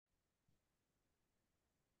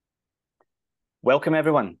Welcome,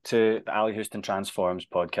 everyone, to the Ali Houston Transforms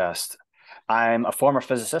podcast. I'm a former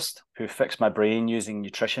physicist who fixed my brain using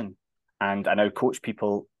nutrition, and I now coach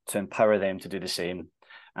people to empower them to do the same.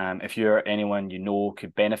 If you're anyone you know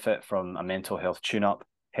could benefit from a mental health tune-up,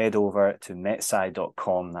 head over to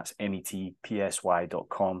metpsy.com, that's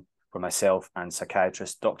metpsy.com, where myself and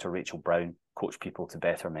psychiatrist Dr. Rachel Brown coach people to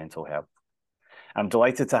better mental health. I'm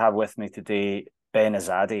delighted to have with me today Ben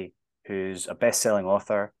Azadi, who's a best-selling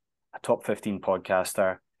author, a top 15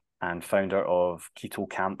 podcaster, and founder of KETO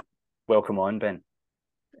Camp. Welcome on, Ben.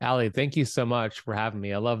 Ali, thank you so much for having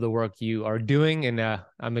me. I love the work you are doing, and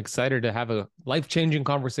I'm excited to have a life-changing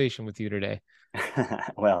conversation with you today.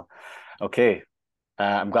 Well, okay.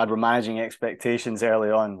 I'm glad we're managing expectations early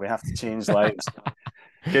on. We have to change lives.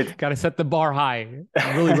 Good. Got to set the bar high,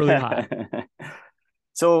 really, really high.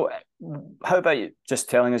 So, how about you just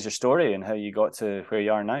telling us your story and how you got to where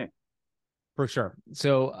you are now? For sure.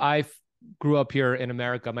 So I grew up here in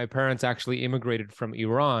America. My parents actually immigrated from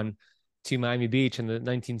Iran to Miami Beach in the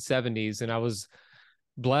 1970s, and I was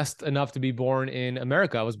blessed enough to be born in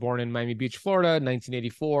America. I was born in Miami Beach, Florida,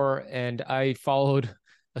 1984, and I followed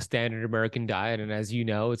a standard American diet. And as you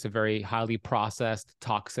know, it's a very highly processed,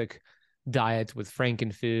 toxic diet with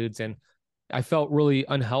frankenfoods. And I felt really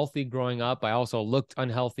unhealthy growing up. I also looked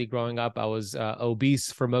unhealthy growing up. I was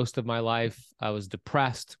obese for most of my life. I was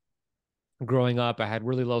depressed growing up. I had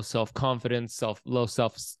really low self-confidence, low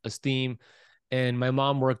self-esteem. And my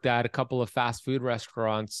mom worked at a couple of fast food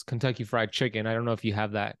restaurants, Kentucky Fried Chicken. I don't know if you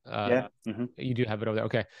have that. Yeah. Mm-hmm. You do have it over there.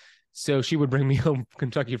 Okay. So she would bring me home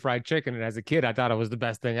Kentucky Fried Chicken. And as a kid, I thought it was the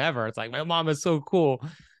best thing ever. It's like, my mom is so cool.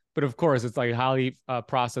 But of course, it's like highly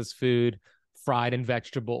processed food, fried in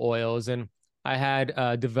vegetable oils. And I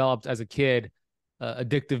had developed as a kid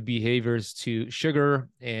addictive behaviors to sugar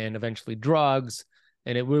and eventually drugs.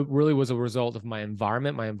 And it really was a result of my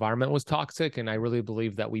environment. My environment was toxic, and I really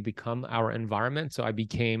believe that we become our environment. So I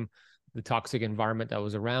became the toxic environment that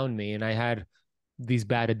was around me, and I had these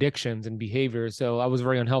bad addictions and behaviors. So I was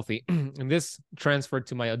very unhealthy. And this transferred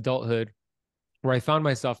to my adulthood, where I found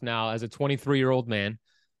myself now as a 23-year-old man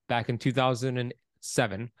back in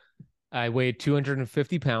 2007. I weighed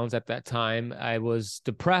 250 pounds at that time. I was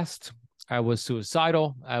depressed. I was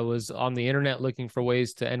suicidal. I was on the internet looking for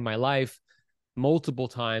ways to end my life multiple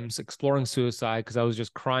times, exploring suicide because I was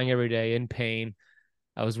just crying every day in pain.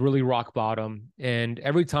 I was really rock bottom. And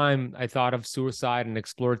every time I thought of suicide and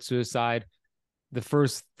explored suicide, the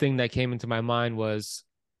first thing that came into my mind was,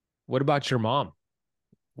 what about your mom?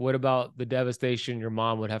 What about the devastation your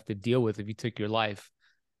mom would have to deal with if you took your life?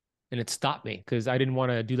 And it stopped me because I didn't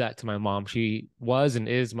want to do that to my mom. She was and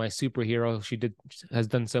is my superhero. She has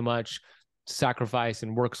done so much sacrifice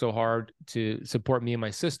and work so hard to support me and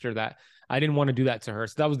my sister that I didn't want to do that to her.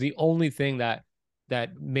 So that was the only thing that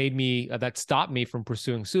made me that stopped me from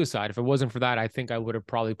pursuing suicide. If it wasn't for that, I think I would have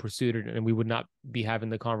probably pursued it, and we would not be having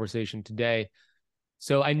the conversation today.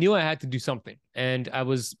 So I knew I had to do something, and I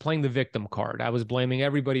was playing the victim card. I was blaming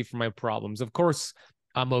everybody for my problems. Of course,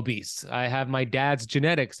 I'm obese. I have my dad's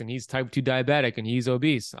genetics, and he's type 2 diabetic, and he's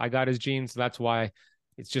obese. I got his genes, so that's why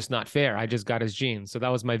it's just not fair. I just got his genes. So that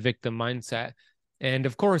was my victim mindset. And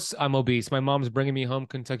of course, I'm obese. My mom's bringing me home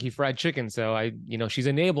Kentucky Fried Chicken. So she's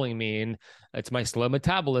enabling me, and it's my slow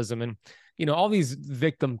metabolism, and, all these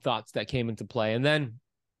victim thoughts that came into play. And then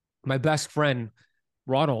my best friend,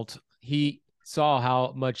 Ronald, he saw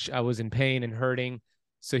how much I was in pain and hurting.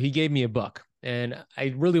 So he gave me a book, and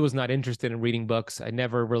I really was not interested in reading books. I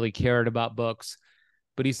never really cared about books,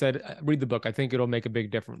 but he said, read the book. I think it'll make a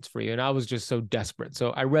big difference for you. And I was just so desperate.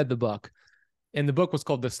 So I read the book. And the book was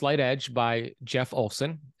called The Slight Edge by Jeff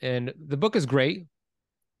Olson. And the book is great.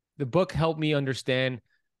 The book helped me understand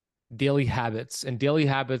daily habits, and daily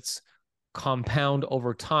habits compound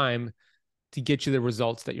over time to get you the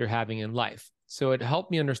results that you're having in life. So it helped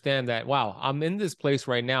me understand that, wow, I'm in this place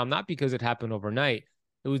right now, not because it happened overnight.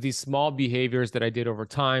 It was these small behaviors that I did over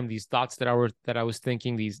time, these thoughts that I was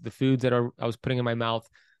thinking, the foods that I was putting in my mouth,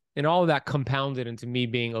 and all of that compounded into me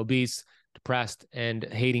being obese, depressed, and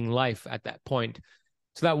hating life at that point.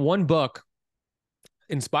 So that one book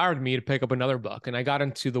inspired me to pick up another book, and I got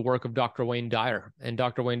into the work of Dr. Wayne Dyer. And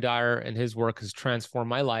Dr. Wayne Dyer and his work has transformed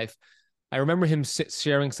my life. I remember him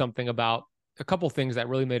sharing something about a couple things that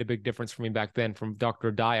really made a big difference for me back then from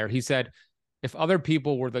Dr. Dyer. He said, if other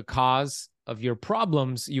people were the cause of your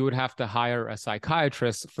problems, you would have to hire a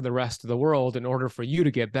psychiatrist for the rest of the world in order for you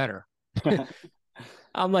to get better.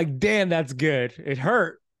 I'm like, damn, that's good. It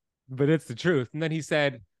hurt, but it's the truth. And then he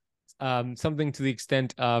said something to the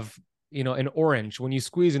extent of, an orange, when you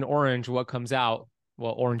squeeze an orange, what comes out?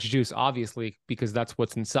 Well, orange juice, obviously, because that's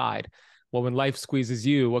what's inside. Well, when life squeezes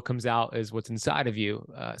you, what comes out is what's inside of you.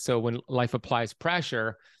 So when life applies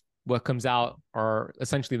pressure, what comes out are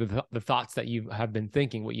essentially the thoughts that you have been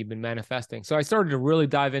thinking, what you've been manifesting. So I started to really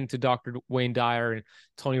dive into Dr. Wayne Dyer and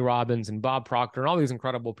Tony Robbins and Bob Proctor and all these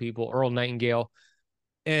incredible people, Earl Nightingale.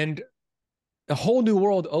 And a whole new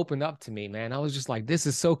world opened up to me, man. I was just like, this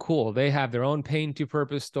is so cool. They have their own pain to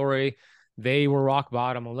purpose story. They were rock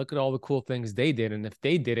bottom, and look at all the cool things they did. And if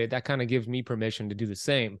they did it, that kind of gives me permission to do the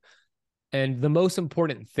same. And the most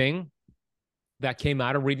important thing that came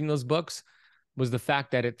out of reading those books was the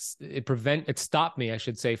fact that it stopped me, I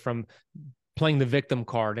should say, from playing the victim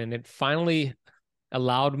card. And it finally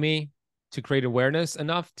allowed me to create awareness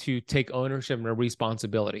enough to take ownership and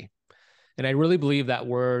responsibility. And I really believe that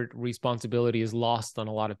word responsibility is lost on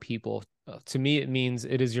a lot of people. To me, it means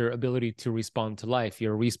it is your ability to respond to life,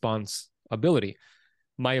 your response ability.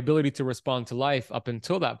 My ability to respond to life up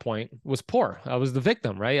until that point was poor. I was the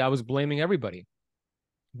victim, right? I was blaming everybody.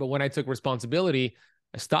 But when I took responsibility,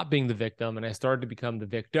 I stopped being the victim and I started to become the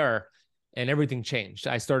victor, and everything changed.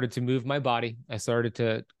 I started to move my body. I started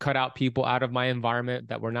to cut out people out of my environment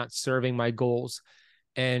that were not serving my goals.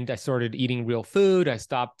 And I started eating real food. I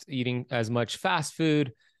stopped eating as much fast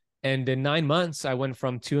food. And in 9 months, I went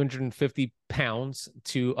from 250 pounds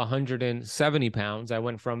to 170 pounds. I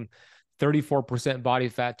went from 34% body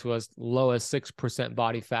fat to as low as 6%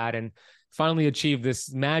 body fat, and finally achieved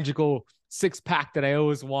this magical six-pack that I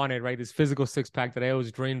always wanted, right? This physical six-pack that I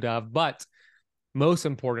always dreamed of. But most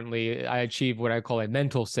importantly, I achieved what I call a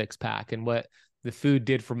mental six-pack, and what the food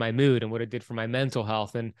did for my mood and what it did for my mental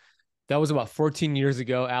health. And that was about 14 years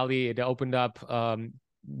ago, Ali. It opened up an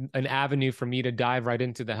avenue for me to dive right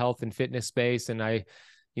into the health and fitness space. And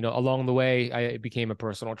along the way, I became a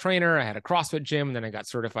personal trainer. I had a CrossFit gym, and then I got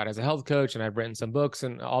certified as a health coach, and I've written some books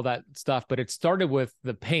and all that stuff. But it started with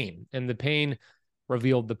the pain, and the pain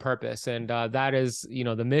revealed the purpose. And that is,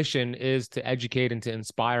 the mission is to educate and to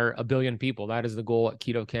inspire 1 billion people. That is the goal at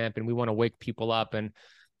Keto Camp. And we want to wake people up. And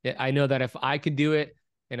I know that if I could do it,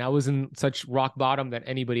 and I was in such rock bottom, that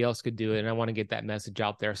anybody else could do it. And I want to get that message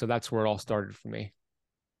out there. So that's where it all started for me.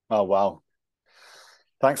 Oh, wow.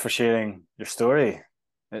 Thanks for sharing your story.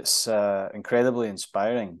 It's incredibly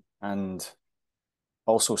inspiring, and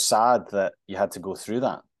also sad that you had to go through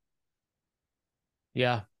that.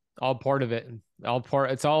 Yeah, all part of it.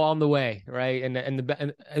 It's all on the way, right? And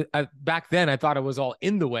back then I thought it was all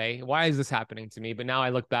in the way. Why is this happening to me? But now I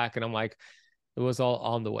look back and I'm like, it was all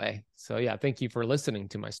on the way. So yeah, thank you for listening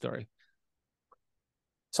to my story.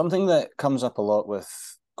 Something that comes up a lot with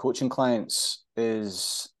coaching clients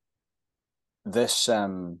is this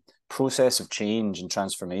process of change and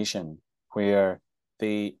transformation, where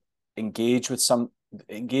they engage with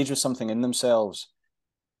something in themselves,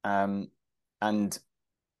 and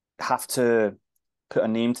have to put a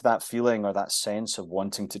name to that feeling or that sense of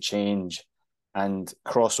wanting to change and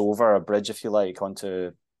cross over a bridge, if you like,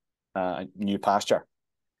 onto a new pasture.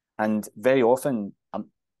 And very often,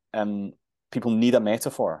 people need a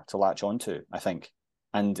metaphor to latch onto, I think.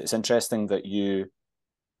 And it's interesting that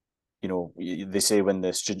they say when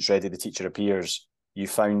the student's ready, the teacher appears. You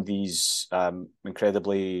found these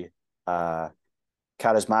incredibly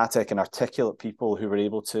charismatic and articulate people who were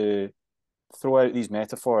able to throw out these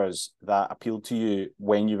metaphors that appealed to you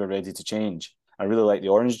when you were ready to change. I really like the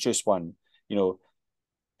orange juice one.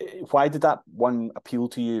 Why did that one appeal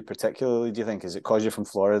to you particularly, do you think? Is it because you're from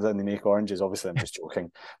Florida and they make oranges? Obviously, I'm just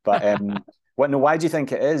joking. But why do you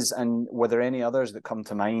think it is? And were there any others that come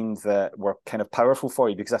to mind that were kind of powerful for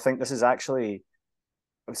you? Because I think this is actually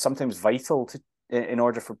sometimes vital in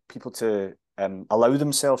order for people to allow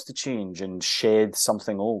themselves to change and shed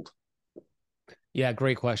something old. Yeah,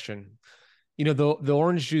 great question. The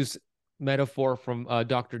orange juice metaphor from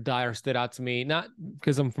Dr. Dyer stood out to me, not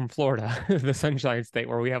because I'm from Florida, the Sunshine State,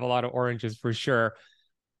 where we have a lot of oranges for sure,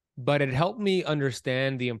 but it helped me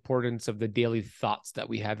understand the importance of the daily thoughts that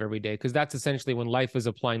we have every day, because that's essentially when life is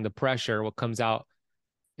applying the pressure, what comes out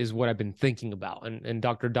is what I've been thinking about. And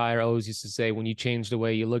Dr. Dyer always used to say, when you change the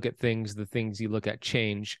way you look at things, the things you look at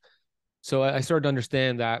change. So I started to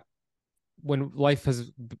understand that when life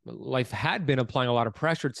had been applying a lot of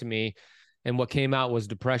pressure to me, and what came out was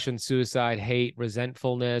depression, suicide, hate,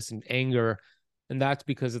 resentfulness, and anger. And that's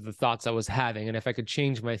because of the thoughts I was having. And if I could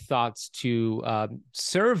change my thoughts to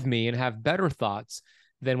serve me and have better thoughts,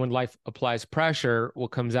 then when life applies pressure, what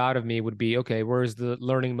comes out of me would be, okay, where's the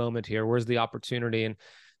learning moment here? Where's the opportunity? And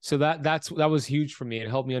so that was huge for me. It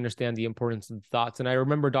helped me understand the importance of thoughts. And I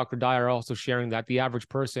remember Dr. Dyer also sharing that the average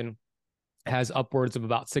person has upwards of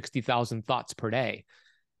about 60,000 thoughts per day.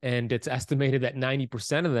 And it's estimated that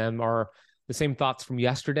 90% of them are the same thoughts from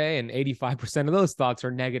yesterday, and 85% of those thoughts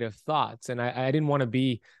are negative thoughts. And I didn't want to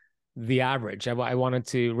be the average. I wanted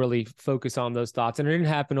to really focus on those thoughts, and it didn't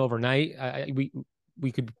happen overnight.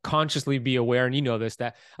 We could consciously be aware, and you know this,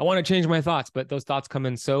 that I want to change my thoughts, but those thoughts come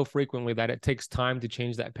in so frequently that it takes time to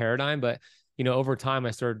change that paradigm. But over time,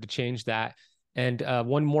 I started to change that. And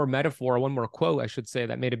one more quote, I should say,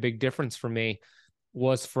 that made a big difference for me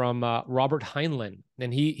was from Robert Heinlein.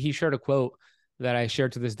 And he shared a quote that I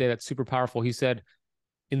shared to this day that's super powerful. He said,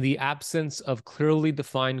 "In the absence of clearly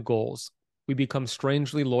defined goals, we become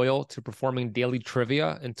strangely loyal to performing daily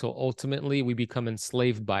trivia until ultimately we become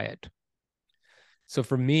enslaved by it." So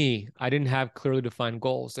for me, I didn't have clearly defined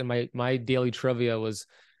goals, and my daily trivia was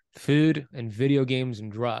food and video games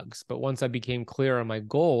and drugs. But once I became clear on my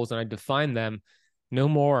goals and I defined them, no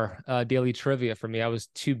more daily trivia for me. I was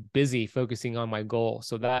too busy focusing on my goal.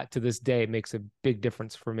 So that to this day makes a big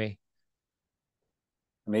difference for me.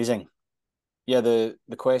 Amazing. Yeah, the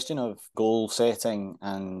question of goal setting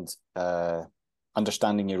and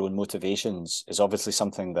understanding your own motivations is obviously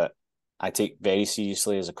something that I take very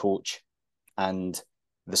seriously as a coach. And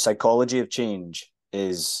the psychology of change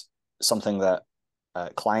is something that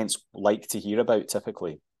clients like to hear about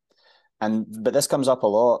typically. But this comes up a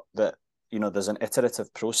lot, that there's an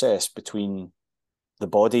iterative process between the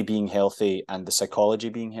body being healthy and the psychology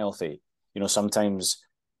being healthy. Sometimes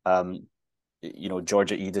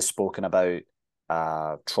Georgia Ede has spoken about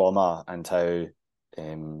trauma and how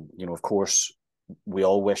of course we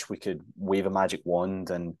all wish we could wave a magic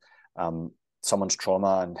wand and someone's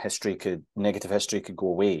trauma and negative history could go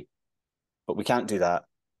away, but we can't do that.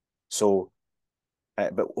 So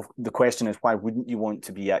but the question is, why wouldn't you want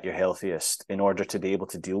to be at your healthiest in order to be able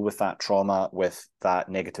to deal with that trauma, with that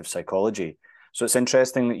negative psychology? So it's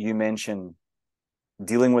interesting that you mention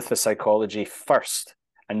dealing with the psychology first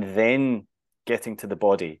and then getting to the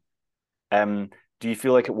body. Do you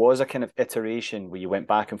feel like it was a kind of iteration where you went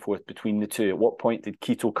back and forth between the two? At what point did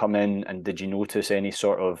keto come in, and did you notice any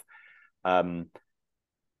sort of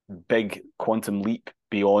big quantum leap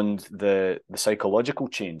beyond the psychological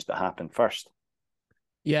change that happened first?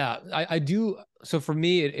 Yeah, I do. So for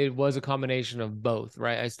me, it was a combination of both,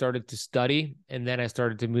 right? I started to study, and then I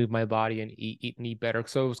started to move my body and eat better.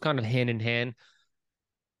 So it was kind of hand in hand.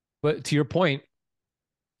 But to your point,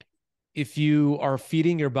 if you are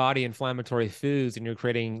feeding your body inflammatory foods and you're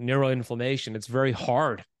creating neuroinflammation, it's very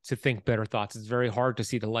hard to think better thoughts. It's very hard to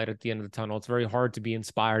see the light at the end of the tunnel. It's very hard to be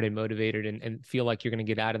inspired and motivated and feel like you're going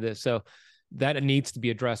to get out of this. So that needs to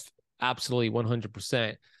be addressed absolutely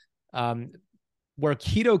 100%. Where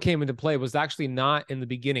keto came into play was actually not in the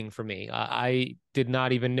beginning for me. I did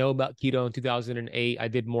not even know about keto in 2008. I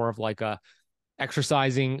did more of like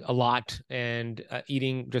exercising a lot and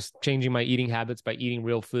just changing my eating habits by eating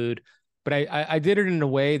real food. But I did it in a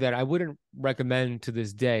way that I wouldn't recommend to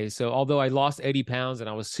this day. So although I lost 80 pounds and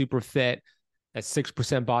I was super fit at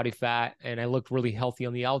 6% body fat and I looked really healthy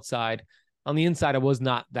on the outside, on the inside, I was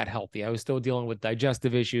not that healthy. I was still dealing with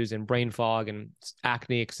digestive issues and brain fog and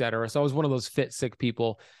acne, et cetera. So I was one of those fit, sick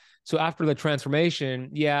people. So after the transformation,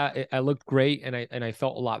 yeah, I looked great and I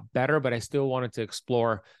felt a lot better, but I still wanted to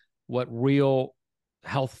explore what real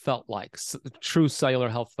health felt like, true cellular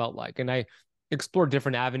health felt like. And I explored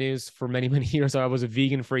different avenues for many, many years. I was a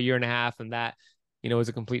vegan for a year and a half, and that, was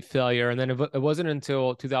a complete failure. And then it wasn't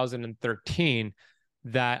until 2013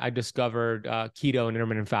 that I discovered keto and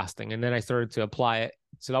intermittent fasting. And then I started to apply it.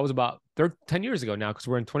 So that was about 10 years ago now, because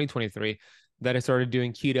we're in 2023, that I started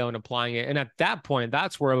doing keto and applying it. And at that point,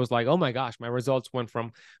 that's where I was like, oh my gosh, my results went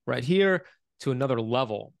from right here to another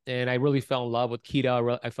level. And I really fell in love with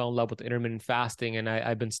keto. I fell in love with intermittent fasting, and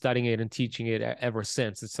I've been studying it and teaching it ever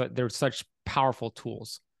since. They're such powerful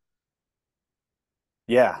tools.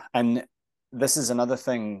 Yeah. And this is another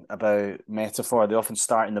thing about metaphor. They often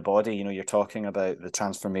start in the body. You're talking about the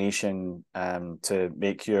transformation to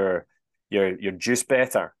make your juice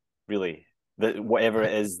better, really. That whatever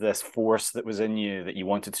it is, this force that was in you that you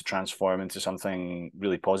wanted to transform into something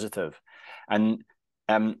really positive. And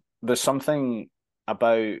there's something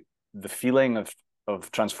about the feeling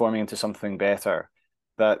of transforming into something better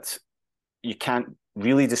that you can't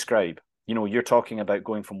really describe. You're talking about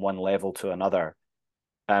going from one level to another.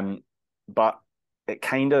 But it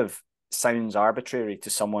kind of sounds arbitrary to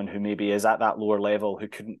someone who maybe is at that lower level, who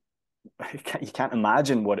you can't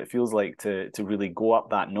imagine what it feels like to really go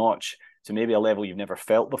up that notch to maybe a level you've never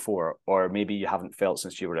felt before, or maybe you haven't felt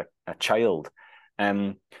since you were a child.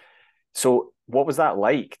 So what was that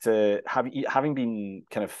like, to having been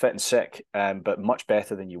kind of fit and sick, but much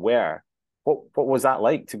better than you were? What was that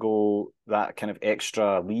like to go that kind of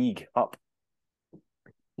extra league up?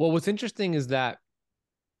 Well, what's interesting is that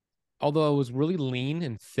although I was really lean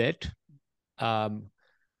and fit,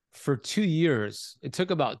 for 2 years, it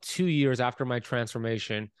took about 2 years after my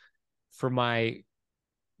transformation for my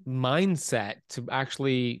mindset to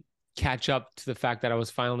actually catch up to the fact that I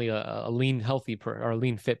was finally a lean, healthy or a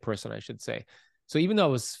lean, fit person, I should say. So even though I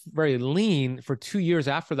was very lean for 2 years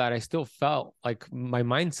after that, I still felt like my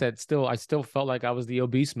mindset I still felt like I was the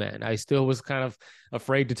obese man. I still was kind of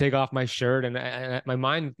afraid to take off my shirt, and my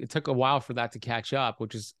mind, it took a while for that to catch up,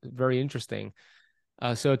 which is very interesting.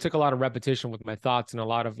 So it took a lot of repetition with my thoughts and a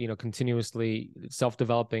lot of, continuously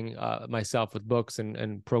self-developing myself with books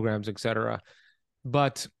and programs, etc.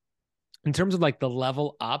 But in terms of like the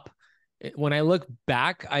level up, when I look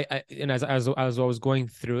back, and as I was going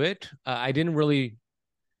through it, I didn't really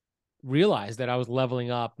realize that I was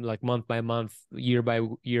leveling up like month by month, year by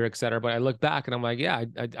year, etc. But I look back and I'm like, yeah,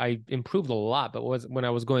 I improved a lot. But when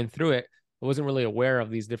I was going through it, I wasn't really aware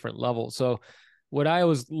of these different levels. So what I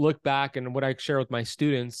always look back and what I share with my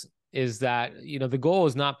students is that, the goal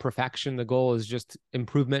is not perfection. The goal is just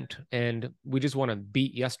improvement. And we just want to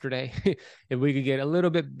beat yesterday. If we could get a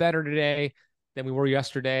little bit better today than we were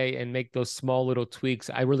yesterday and make those small little tweaks,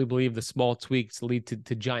 I really believe the small tweaks lead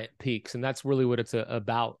to giant peaks. And that's really what it's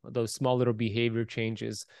about, those small little behavior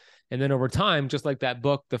changes. And then over time, just like that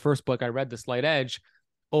book, the first book I read, The Slight Edge,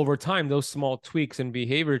 over time, those small tweaks and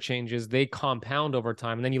behavior changes, they compound over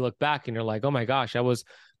time. And then you look back and you're like, oh my gosh, I was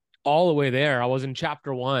all the way there. I was in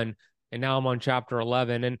chapter 1 and now I'm on chapter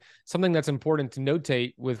 11. And something that's important to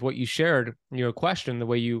notate with what you shared in your question, the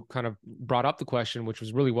way you kind of brought up the question, which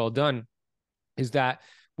was really well done, is that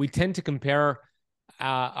we tend to compare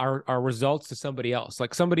our results to somebody else.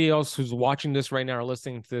 Like somebody else who's watching this right now or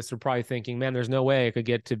listening to this are probably thinking, man, there's no way I could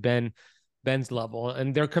get to Ben's level.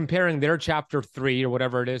 And they're comparing their chapter 3 or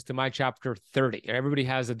whatever it is to my chapter 30. Everybody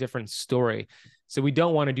has a different story. So we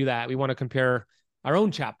don't want to do that. We want to compare our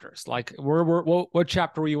own chapters. Like what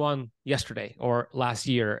chapter were you on yesterday or last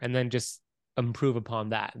year? And then just improve upon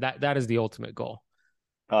that. That is the ultimate goal.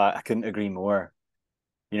 I couldn't agree more.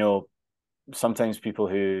 Sometimes people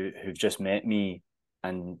who've just met me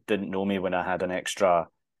and didn't know me when I had an extra,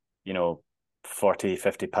 40,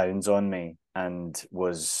 50 pounds on me and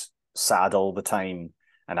was sad all the time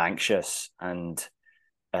and anxious and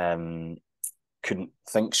couldn't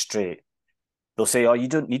think straight. They'll say, oh, you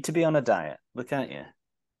don't need to be on a diet. Look at you.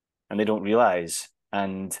 And they don't realize.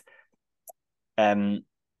 And I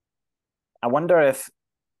wonder if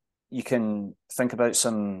you can think about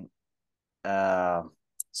some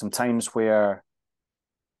times where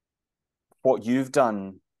what you've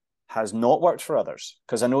done has not worked for others,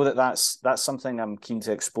 because I know that's something I'm keen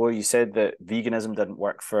to explore. You said that veganism didn't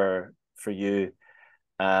work for you.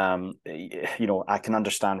 I can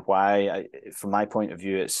understand why. From my point of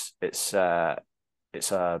view, it's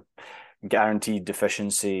a guaranteed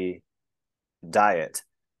deficiency diet,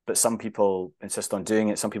 but some people insist on doing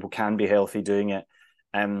it. Some people can be healthy doing it.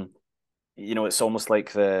 It's almost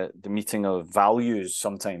like the meeting of values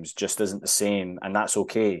sometimes just isn't the same, and that's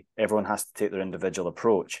okay. Everyone has to take their individual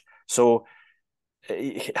approach. So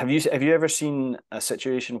have you ever seen a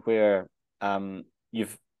situation where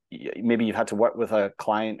you've had to work with a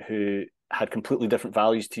client who had completely different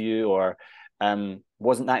values to you, or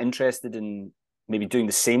wasn't that interested in maybe doing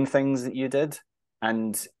the same things that you did?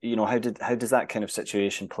 And how does that kind of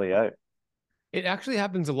situation play out? It actually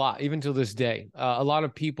happens a lot, even to this day. A lot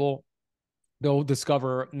of people, they'll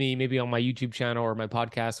discover me maybe on my YouTube channel or my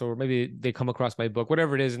podcast, or maybe they come across my book,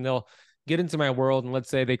 whatever it is, and they'll get into my world. And let's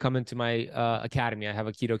say they come into my academy. I have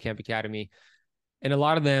a Keto Camp Academy. And a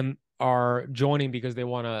lot of them are joining because they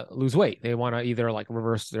want to lose weight. They want to either like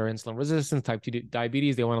reverse their insulin resistance, type 2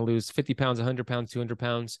 diabetes. They want to lose 50 pounds, 100 pounds, 200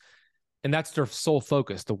 pounds. And that's their sole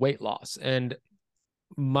focus, the weight loss. And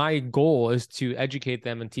my goal is to educate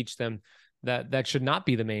them and teach them that should not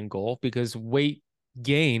be the main goal, because weight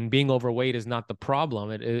gain, being overweight, is not the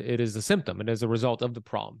problem. It is a symptom. It is a result of the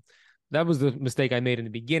problem. That was the mistake I made in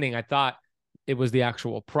the beginning. I thought it was the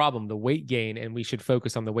actual problem, the weight gain, and we should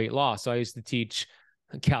focus on the weight loss. So I used to teach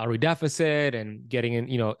calorie deficit and getting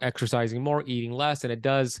in, exercising more, eating less, and it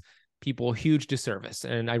does people huge disservice.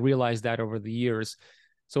 And I realized that over the years.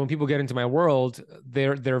 So when people get into my world,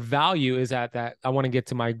 their value is at that, I want to get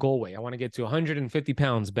to my goal weight. I want to get to 150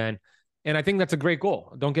 pounds, Ben. And I think that's a great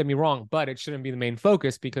goal. Don't get me wrong, but it shouldn't be the main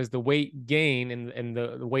focus, because the weight gain and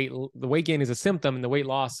the weight gain is a symptom, and the weight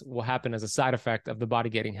loss will happen as a side effect of the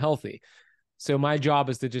body getting healthy. So my job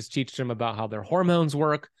is to just teach them about how their hormones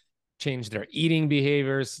work, change their eating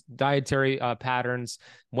behaviors, dietary patterns,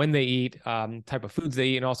 when they eat, type of foods they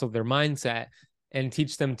eat, and also their mindset, and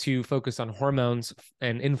teach them to focus on hormones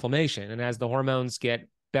and inflammation. And as the hormones get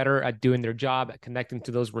better at doing their job, at connecting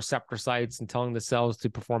to those receptor sites and telling the cells to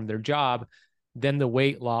perform their job, then the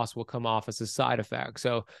weight loss will come off as a side effect.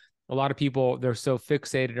 So a lot of people, they're so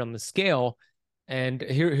fixated on the scale. And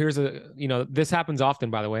here's this happens often,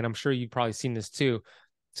 by the way, and I'm sure you've probably seen this too.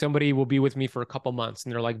 Somebody will be with me for a couple months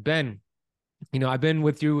and they're like, Ben, I've been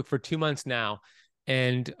with you for 2 months now,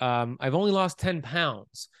 and I've only lost 10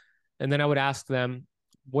 pounds. And then I would ask them,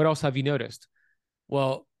 what else have you noticed?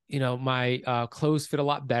 Well, my clothes fit a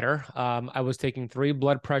lot better. I was taking 3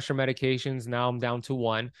 blood pressure medications. Now I'm down to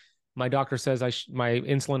 1. My doctor says my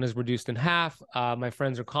insulin is reduced in half. My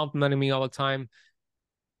friends are complimenting me all the time,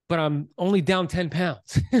 but I'm only down 10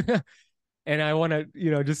 pounds. And I want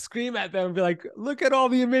to, just scream at them and be like, look at all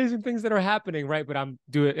the amazing things that are happening, right? But I'm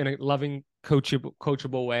do it in a loving,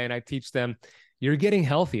 coachable way. And I teach them, you're getting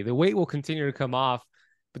healthy. The weight will continue to come off.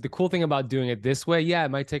 But the cool thing about doing it this way, yeah, it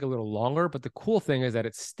might take a little longer, but the cool thing is that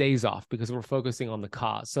it stays off because we're focusing on the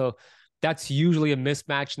cause. So that's usually a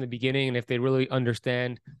mismatch in the beginning. And if they really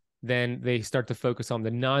understand, then they start to focus on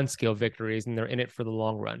the non-scale victories and they're in it for the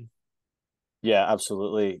long run. Yeah,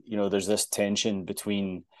 absolutely. There's this tension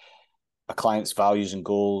between a client's values and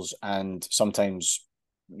goals, and sometimes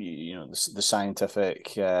the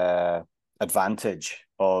scientific advantage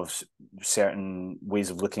of certain ways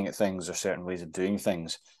of looking at things or certain ways of doing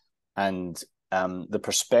things, and the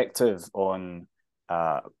perspective on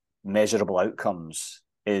measurable outcomes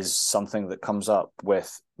is something that comes up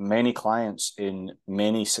with many clients in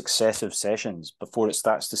many successive sessions before it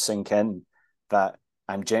starts to sink in that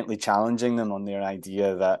I'm gently challenging them on their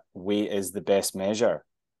idea that weight is the best measure.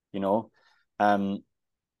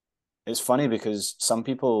 It's funny because some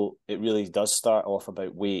people, it really does start off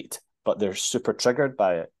about weight, but they're super triggered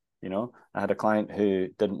by it. I had a client who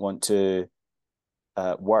didn't want to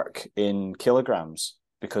work in kilograms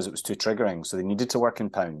because it was too triggering. So they needed to work in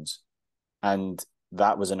pounds, and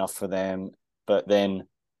that was enough for them. But then,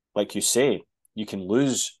 like you say, you can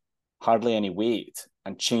lose hardly any weight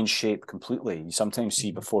and change shape completely. You sometimes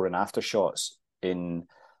see before and after shots in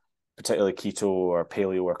particularly keto or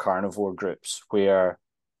paleo or carnivore groups where,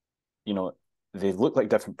 they look like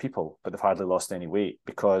different people, but they've hardly lost any weight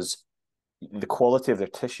because the quality of their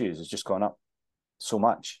tissues has just gone up so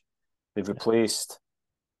much. They've replaced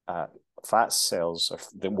fat cells,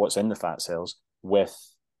 or what's in the fat cells, with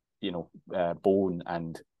bone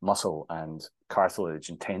and muscle and cartilage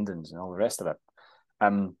and tendons and all the rest of it.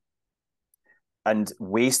 And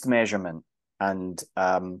waist measurement and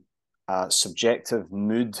subjective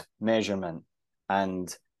mood measurement,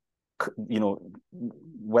 and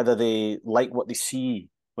whether they like what they see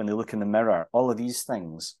when they look in the mirror, all of these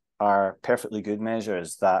things are perfectly good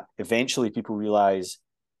measures that eventually people realize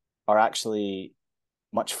are actually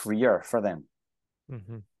much freer for them.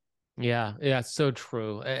 Mm-hmm. Yeah, it's so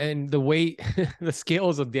true. And the weight, the scale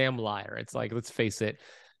is a damn liar. It's like, let's face it,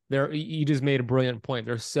 you just made a brilliant point.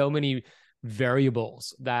 There's so many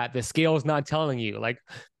variables that the scale is not telling you. Like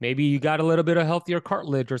maybe you got a little bit of healthier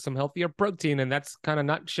cartilage or some healthier protein, and that's kind of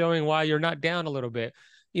not showing why you're not down a little bit.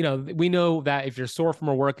 We know that if you're sore from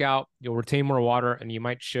a workout, you'll retain more water, and you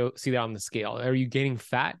might see that on the scale. Are you gaining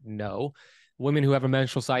fat? No. Women who have a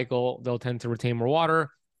menstrual cycle, they'll tend to retain more water.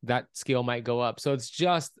 That scale might go up. So it's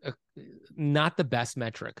just not the best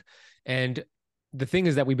metric. And the thing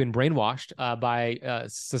is that we've been brainwashed by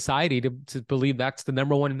society to believe that's the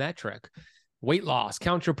number one metric. Weight loss,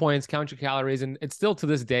 count your points, count your calories. And it's still to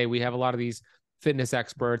this day, we have a lot of these fitness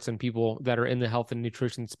experts and people that are in the health and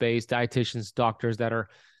nutrition space, dietitians, doctors that are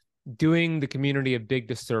doing the community a big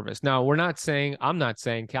disservice. Now, I'm not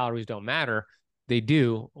saying calories don't matter. They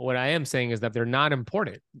do. What I am saying is that they're not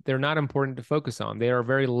important. They're not important to focus on. They are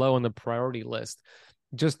very low on the priority list.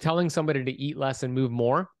 Just telling somebody to eat less and move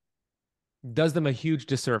more does them a huge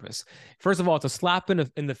disservice. First of all, it's a slap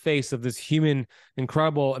in the face of this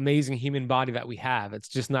incredible, amazing human body that we have. It's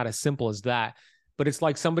just not as simple as that. But it's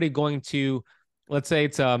like somebody going to, let's say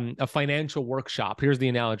it's a financial workshop. Here's the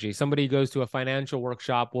analogy. Somebody goes to a financial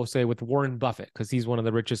workshop, we'll say with Warren Buffett, because he's one of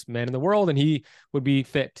the richest men in the world, and he would be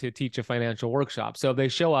fit to teach a financial workshop. So they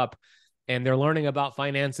show up and they're learning about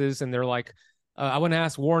finances, and they're like, I want to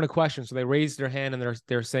ask Warren a question. So they raise their hand and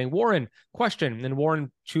they're saying, Warren, question. And Warren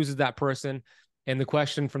chooses that person. And the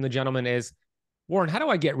question from the gentleman is, Warren, how do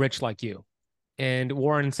I get rich like you? And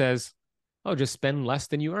Warren says, oh, just spend less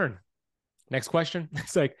than you earn. Next question.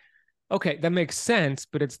 It's like, okay, that makes sense,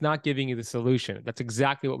 but it's not giving you the solution. That's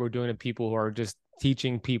exactly what we're doing to people who are just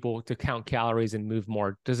teaching people to count calories and move more.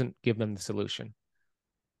 It doesn't give them the solution.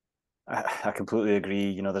 I completely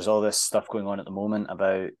agree. There's all this stuff going on at the moment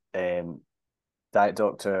about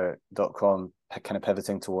dietdoctor.com kind of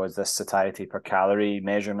pivoting towards this satiety per calorie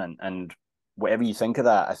measurement. And whatever you think of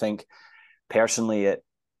that, I think personally it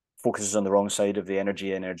focuses on the wrong side of the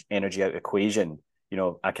energy out equation. You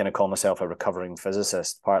know, I kind of call myself a recovering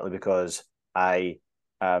physicist, partly because I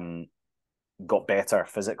got better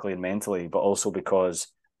physically and mentally, but also because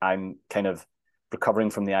I'm kind of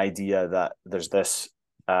recovering from the idea that there's this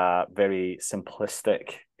very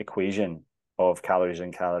simplistic equation of calories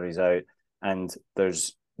in, calories out, and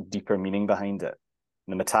there's deeper meaning behind it.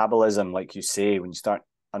 The metabolism, like you say, when you start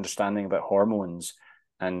understanding about hormones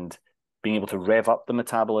and being able to rev up the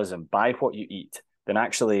metabolism by what you eat, then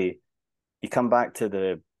actually you come back to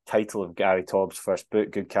the title of Gary Taubes' first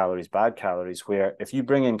book, Good Calories, Bad Calories, where if you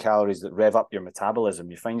bring in calories that rev up your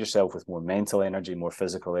metabolism, you find yourself with more mental energy, more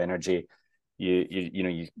physical energy.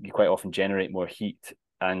 You quite often generate more heat,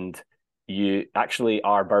 and you actually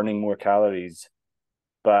are burning more calories,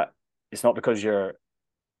 but it's not because you're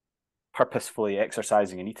purposefully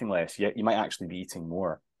exercising and eating less. Yet you might actually be eating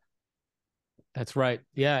more. That's right.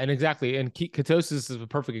 Yeah, and exactly. And ketosis is a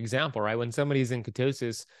perfect example, right? When somebody's in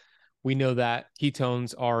ketosis, we know that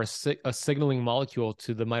ketones are a signaling molecule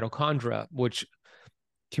to the mitochondria, which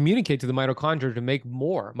communicate to the mitochondria to make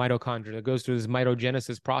more mitochondria. That goes through this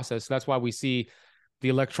mitogenesis process. So that's why we see the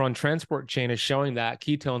electron transport chain is showing that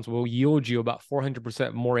ketones will yield you about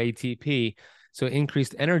 400% more ATP. So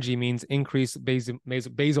increased energy means increased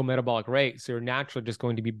basal metabolic rate. So you're naturally just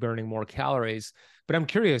going to be burning more calories. But I'm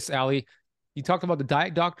curious, Ali, you talked about the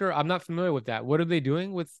diet doctor. I'm not familiar with that. What are they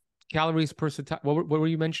doing with calories per satiety? What were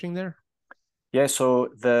you mentioning there? Yeah, so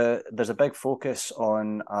there's a big focus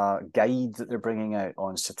on a guide that they're bringing out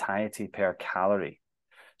on satiety per calorie.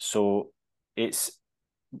 So it's,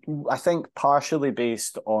 I think, partially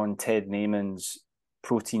based on Ted Naiman's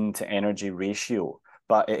protein to energy ratio,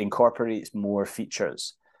 but it incorporates more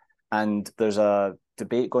features. And there's a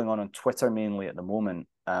debate going on Twitter mainly at the moment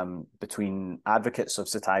between advocates of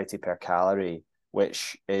satiety per calorie,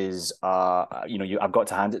 which is, I've got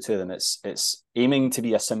to hand it to them. It's aiming to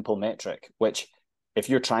be a simple metric, which if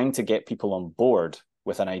you're trying to get people on board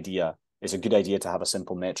with an idea, it's a good idea to have a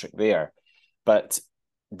simple metric there. But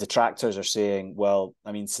detractors are saying, well,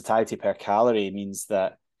 I mean, satiety per calorie means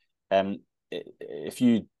that if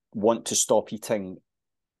you want to stop eating,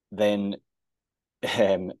 then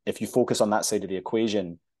if you focus on that side of the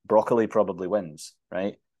equation, broccoli probably wins,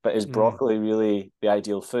 right? But is broccoli really the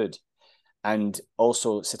ideal food? And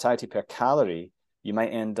also, satiety per calorie, you might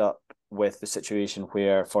end up with the situation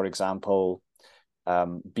where, for example,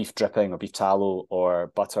 beef dripping or beef tallow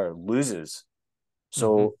or butter loses.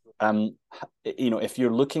 So, if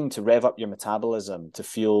you're looking to rev up your metabolism to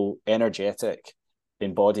feel energetic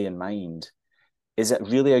in body and mind, is it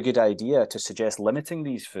really a good idea to suggest limiting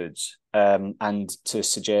these foods and to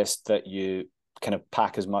suggest that you kind of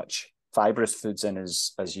pack as much fibrous foods in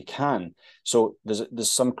as you can? So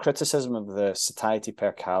there's some criticism of the satiety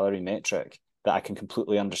per calorie metric that I can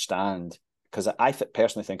completely understand, because I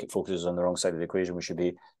personally think it focuses on the wrong side of the equation. We should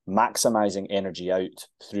be maximizing energy out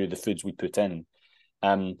through the foods we put in.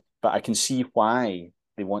 But I can see why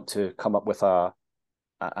they want to come up with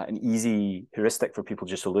an easy heuristic for people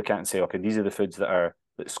just to look at and say, okay, these are the foods that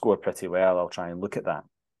score pretty well. I'll try and look at that.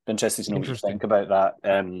 Interested to know what you think about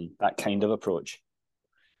that kind of approach.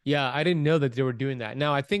 Yeah, I didn't know that they were doing that.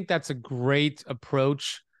 Now, I think that's a great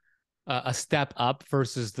approach, a step up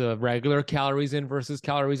versus the regular calories in versus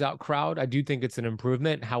calories out crowd. I do think it's an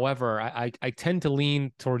improvement. However, I tend to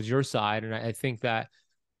lean towards your side, and I think that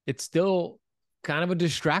it's still kind of a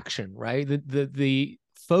distraction, right? The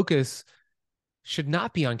focus should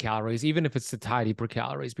not be on calories, even if it's satiety per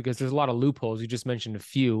calories, because there's a lot of loopholes. You just mentioned a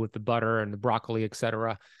few with the butter and the broccoli, et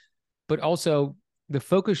cetera. But also the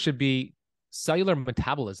focus should be cellular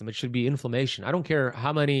metabolism. It should be inflammation. I don't care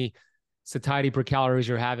how many satiety per calories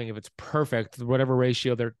you're having, if it's perfect, whatever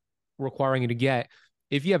ratio they're requiring you to get.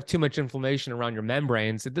 If you have too much inflammation around your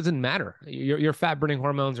membranes, it doesn't matter. Your fat burning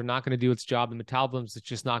hormones are not going to do its job. The metabolism is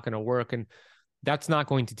just not going to work. And that's not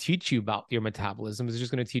going to teach you about your metabolism. It's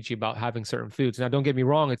just going to teach you about having certain foods. Now, don't get me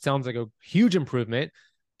wrong. It sounds like a huge improvement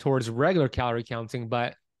towards regular calorie counting,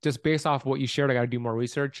 but just based off what you shared, I got to do more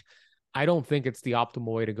research. I don't think it's the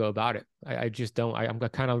optimal way to go about it. I just don't. I'm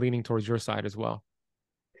kind of leaning towards your side as well.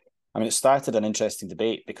 I mean, it started an interesting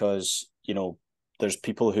debate because, there's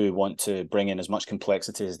people who want to bring in as much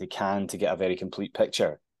complexity as they can to get a very complete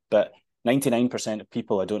picture. But 99% of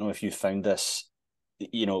people, I don't know if you found this,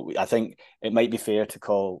 I think it might be fair to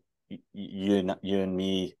call you and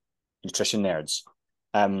me nutrition nerds,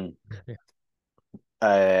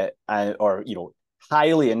 or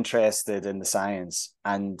highly interested in the science.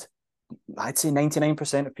 And I'd say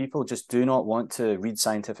 99% of people just do not want to read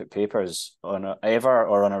scientific papers ever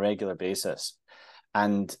or on a regular basis.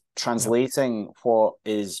 and translating what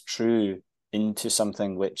is true into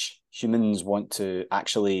something which humans want to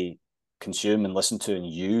actually consume and listen to and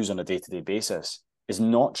use on a day-to-day basis is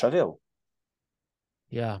not trivial.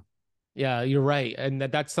 Yeah. Yeah, you're right. And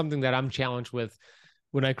that's something that I'm challenged with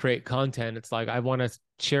when I create content. It's like I want to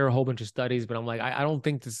share a whole bunch of studies, but I'm like, I don't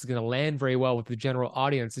think this is going to land very well with the general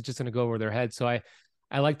audience. It's just going to go over their head. So I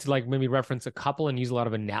like to like maybe reference a couple and use a lot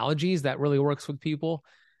of analogies that really works with people.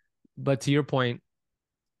 But to your point,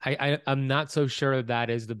 I'm not so sure that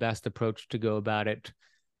is the best approach to go about it.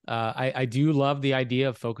 I do love the idea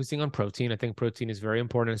of focusing on protein. I think protein is very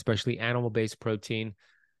important, especially animal-based protein.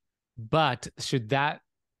 But should that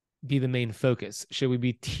be the main focus? Should we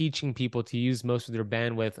be teaching people to use most of their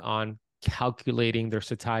bandwidth on calculating their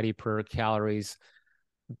satiety per calories?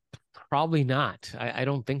 Probably not. I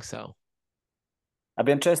don't think so. I'd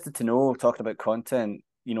be interested to know, talking about content,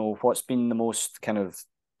 what's been the most kind of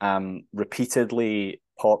repeatedly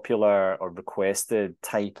popular or requested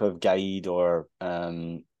type of guide or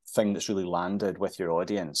thing that's really landed with your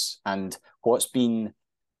audience, and what's been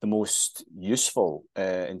the most useful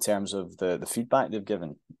in terms of the feedback they've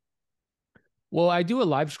given? Well, I do a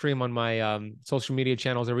live stream on my social media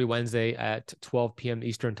channels every Wednesday at 12 p.m.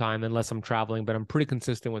 Eastern time, unless I'm traveling, but I'm pretty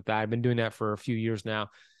consistent with that. I've been doing that for a few years now.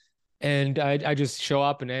 And I just show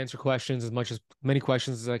up and answer questions, as many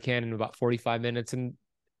questions as I can in about 45 minutes. And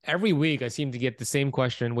every week I seem to get the same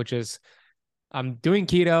question, which is I'm doing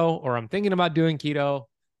keto or I'm thinking about doing keto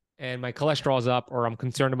and my cholesterol's up or I'm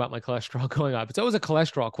concerned about my cholesterol going up. It's always a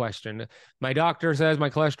cholesterol question. My doctor says my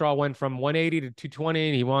cholesterol went from 180 to 220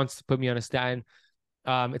 and he wants to put me on a statin.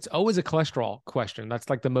 It's always a cholesterol question. That's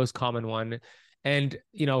like the most common one. And,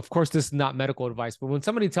 of course, this is not medical advice, but when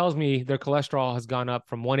somebody tells me their cholesterol has gone up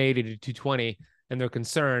from 180 to 220 and they're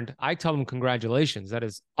concerned, I tell them, congratulations. That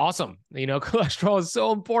is awesome. Cholesterol is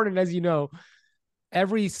so important. As you know,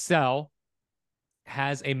 every cell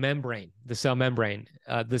has a membrane, the cell membrane,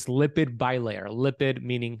 this lipid bilayer, lipid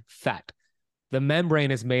meaning fat. The membrane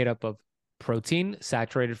is made up of protein,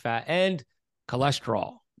 saturated fat, and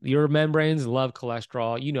cholesterol. Your membranes love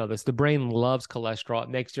cholesterol. You know this. The brain loves cholesterol. It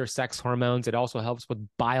makes your sex hormones. It also helps with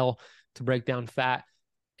bile to break down fat.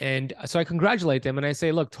 And so I congratulate them and I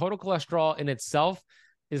say, look, total cholesterol in itself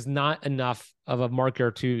is not enough of a marker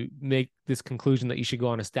to make this conclusion that you should go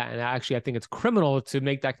on a statin. Actually, I think it's criminal to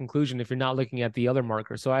make that conclusion if you're not looking at the other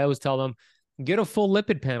markers. So I always tell them, get a full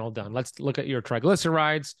lipid panel done. Let's look at your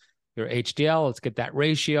triglycerides, your HDL. Let's get that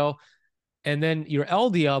ratio. And then your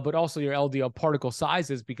LDL, but also your LDL particle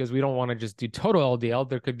sizes, because we don't want to just do total LDL.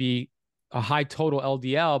 There could be a high total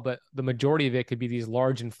LDL, but the majority of it could be these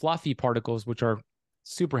large and fluffy particles, which are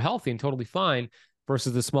super healthy and totally fine,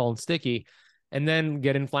 versus the small and sticky. And then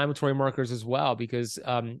get inflammatory markers as well, because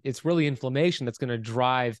it's really inflammation that's going to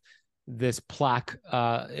drive this plaque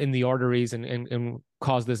in the arteries and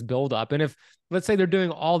cause this buildup. And if, let's say, they're doing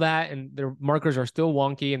all that and their markers are still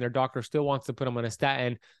wonky and their doctor still wants to put them on a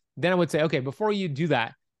statin, then I would say, okay, before you do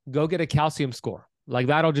that, go get a calcium score. Like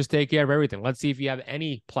that'll just take care of everything. Let's see if you have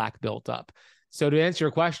any plaque built up. So to answer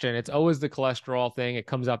your question, it's always the cholesterol thing. It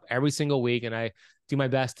comes up every single week. And I do my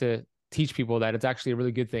best to teach people that it's actually a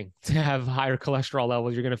really good thing to have higher cholesterol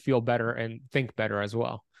levels. You're going to feel better and think better as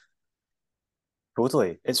well.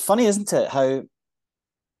 Totally. It's funny, isn't it, how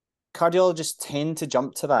cardiologists tend to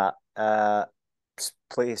jump to that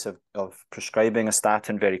place of prescribing a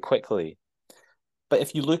statin very quickly. But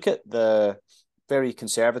if you look at the very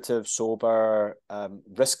conservative, sober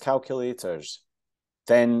risk calculators,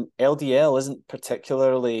 then LDL isn't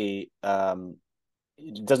particularly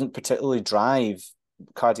doesn't particularly drive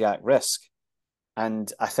cardiac risk.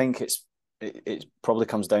 And I think it probably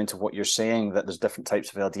comes down to what you're saying, that there's different types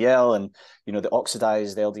of LDL, and the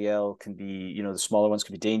oxidized LDL can be, the smaller ones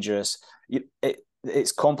can be dangerous.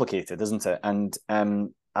 It's complicated, isn't it? And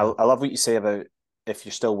I love what you say about, if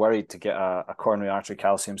you're still worried, to get a coronary artery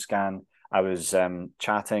calcium scan. I was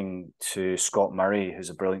chatting to Scott Murray, who's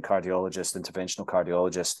a brilliant cardiologist, interventional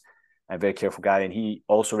cardiologist, a very careful guy, and he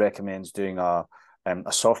also recommends doing a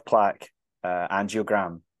soft plaque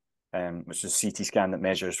angiogram, which is a CT scan that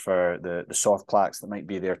measures for the soft plaques that might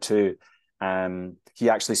be there too. He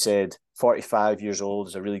actually said 45 years old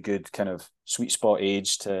is a really good kind of sweet spot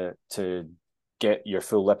age to get your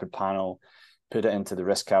full lipid panel, put it into the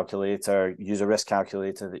risk calculator, use a risk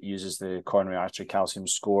calculator that uses the coronary artery calcium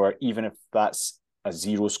score, even if that's a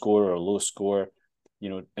 0 score or a low score.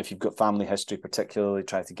 If you've got family history, particularly,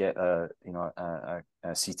 try to get a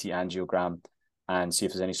CT angiogram and see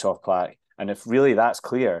if there's any soft plaque. And if really that's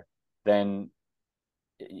clear, then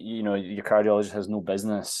your cardiologist has no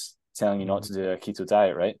business telling you not to do a keto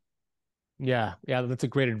diet, right? Yeah, yeah, that's a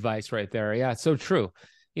great advice right there. Yeah, it's so true.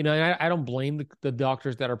 You know, and I don't blame the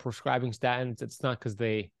doctors that are prescribing statins. It's not because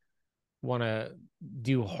they want to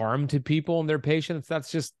do harm to people and their patients.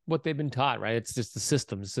 That's just what they've been taught, right? It's just the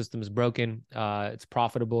system. The system is broken. It's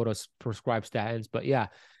profitable to prescribe statins, but yeah,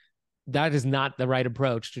 that is not the right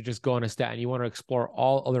approach to just go on a statin. You want to explore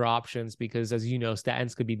all other options because, as you know,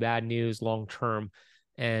 statins could be bad news long term.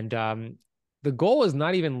 And the goal is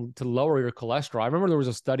not even to lower your cholesterol. I remember there was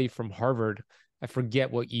a study from Harvard. I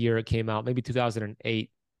forget what year it came out, maybe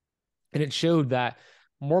 2008. And it showed that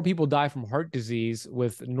more people die from heart disease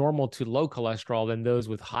with normal to low cholesterol than those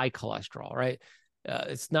with high cholesterol, right?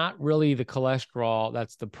 It's not really the cholesterol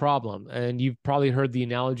that's the problem. And you've probably heard the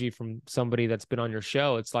analogy from somebody that's been on your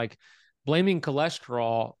show. It's like blaming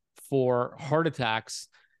cholesterol for heart attacks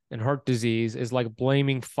and heart disease is like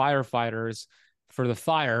blaming firefighters for the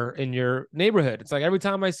fire in your neighborhood. It's like every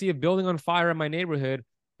time I see a building on fire in my neighborhood,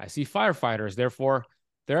 I see firefighters. Therefore,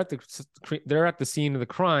 they're at the scene of the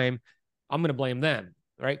crime. I'm going to blame them,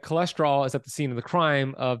 right? Cholesterol is at the scene of the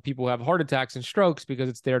crime of people who have heart attacks and strokes because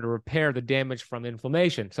it's there to repair the damage from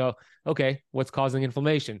inflammation. So, okay, what's causing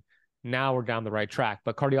inflammation? Now we're down the right track.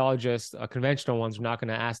 But cardiologists, conventional ones, are not going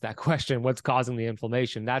to ask that question. What's causing the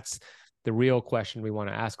inflammation? That's the real question we want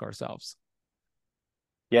to ask ourselves.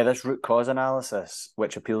 Yeah, this root cause analysis,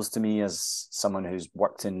 which appeals to me as someone who's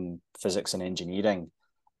worked in physics and engineering,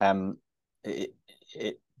 um, it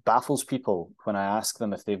baffles people when I ask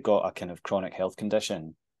them if they've got a kind of chronic health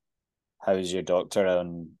condition. How's your doctor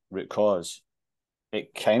on root cause? They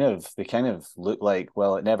kind of look like,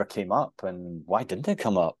 well, it never came up, and why didn't it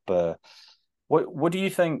come up? What do you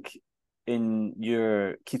think in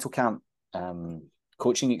your keto camp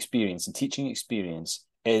coaching experience and teaching experience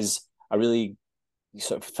is a really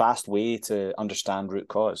sort of fast way to understand root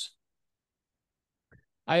cause?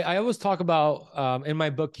 I always talk about in my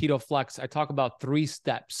book Keto Flex, I talk about 3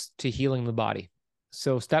 steps to healing the body.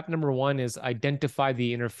 So step number 1 is identify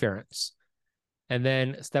the interference. And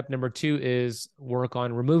then step number 2 is work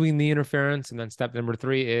on removing the interference. And then step number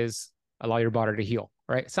 3 is allow your body to heal,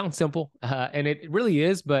 right? It sounds simple. And it really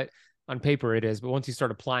is, but on paper it is. But once you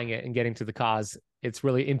start applying it and getting to the cause, it's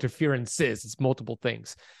really interferences. It's multiple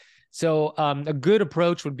things. So a good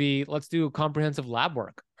approach would be, let's do comprehensive lab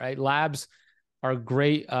work, right? Labs are a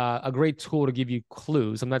great tool to give you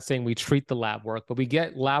clues. I'm not saying we treat the lab work, but we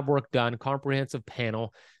get lab work done, comprehensive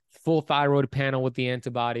panel, full thyroid panel with the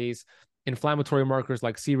antibodies, inflammatory markers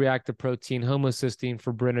like C-reactive protein, homocysteine,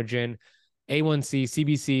 fibrinogen, A1C,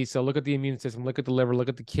 CBC. So look at the immune system, look at the liver, look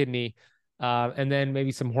at the kidney, and then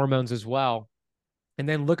maybe some hormones as well. And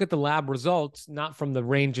then look at the lab results, not from the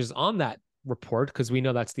ranges on that report, because we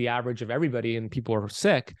know that's the average of everybody and people are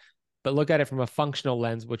sick, but look at it from a functional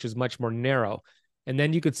lens, which is much more narrow. And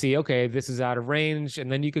then you could see, okay, this is out of range.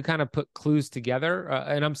 And then you could kind of put clues together.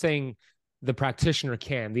 And I'm saying the practitioner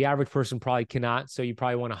can, the average person probably cannot. So you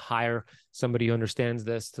probably want to hire somebody who understands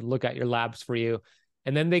this to look at your labs for you.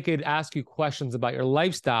 And then they could ask you questions about your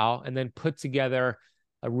lifestyle and then put together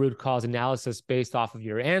a root cause analysis based off of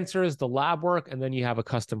your answers, the lab work, and then you have a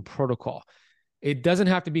custom protocol. It doesn't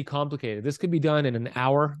have to be complicated. This could be done in an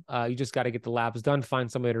hour. You just got to get the labs done,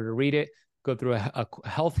 find somebody to read it, go through a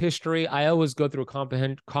health history. I always go through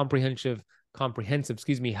a comprehensive,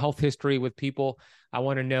 health history with people. I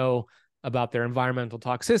want to know about their environmental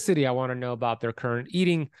toxicity. I want to know about their current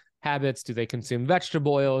eating habits. Do they consume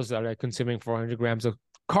vegetable oils? Are they consuming 400 grams of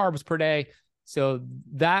carbs per day? So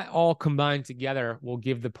that all combined together will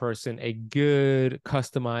give the person a good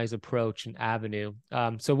customized approach and avenue.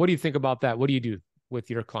 So what do you think about that? What do you do with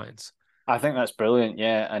your clients? I think that's brilliant.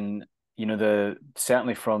 Yeah, and you know the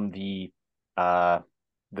certainly from the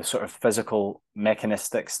sort of physical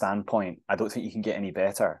mechanistic standpoint, I don't think you can get any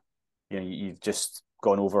better. You know, you've just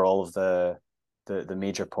gone over all of the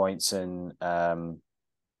major points in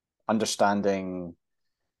understanding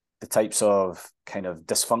the types of kind of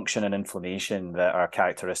dysfunction and inflammation that are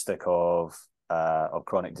characteristic of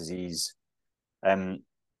chronic disease. You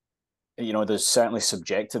know, there's certainly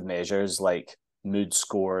subjective measures like mood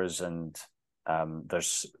scores, and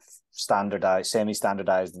there's standardized,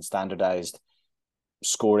 semi-standardized, and standardized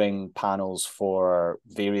scoring panels for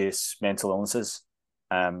various mental illnesses,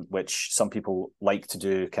 which some people like to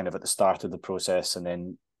do kind of at the start of the process, and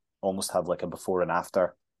then almost have like a before and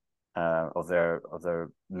after of their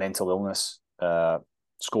mental illness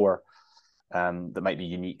score that might be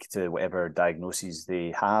unique to whatever diagnoses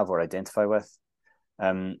they have or identify with.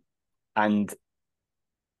 And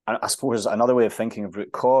I suppose another way of thinking of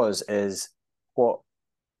root cause is what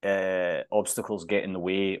obstacles get in the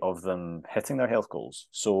way of them hitting their health goals.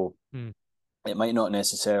 So it might not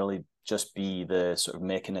necessarily just be the sort of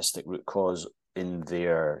mechanistic root cause in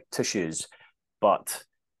their tissues, but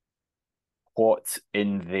what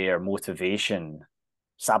in their motivation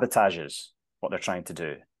sabotages what they're trying to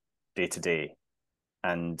do day to day.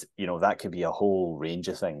 And, that could be a whole range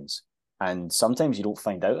of things. And sometimes you don't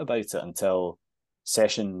find out about it until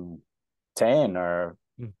session 10 or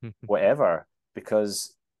whatever,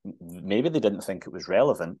 because maybe they didn't think it was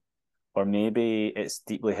relevant, or maybe it's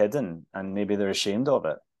deeply hidden and maybe they're ashamed of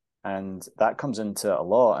it. And that comes into a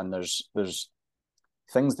lot. And there's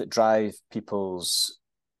things that drive people's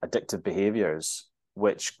addictive behaviors,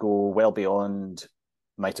 which go well beyond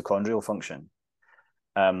mitochondrial function.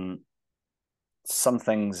 Some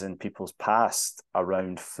things in people's past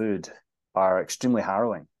around food are extremely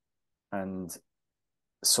harrowing. And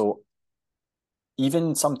so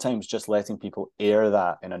even sometimes just letting people air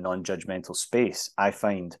that in a non-judgmental space, I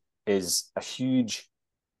find, is a huge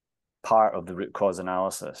part of the root cause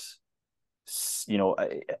analysis.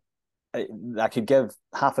 I could give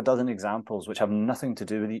half a dozen examples which have nothing to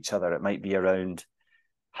do with each other. It might be around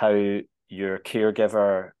how your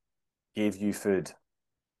caregiver gave you food,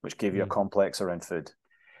 which gave you a complex around food.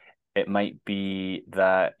 It might be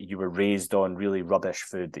that you were raised on really rubbish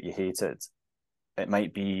food that you hated. It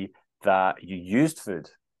might be that you used food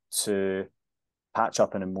to patch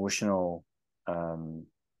up an emotional kind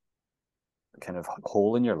of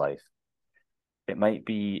hole in your life. It might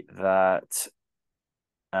be that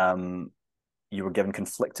you were given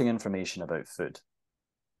conflicting information about food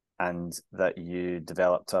and that you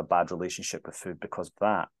developed a bad relationship with food because of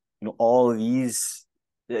that. All of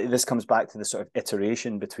this comes back to the sort of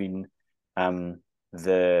iteration between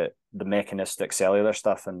the mechanistic cellular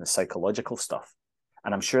stuff and the psychological stuff.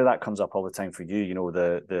 And I'm sure that comes up all the time for you,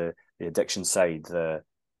 the addiction side, the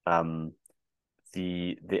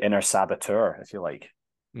inner saboteur, if you like.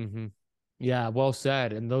 Mm-hmm. Yeah, well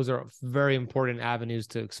said. And those are very important avenues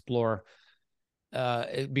to explore,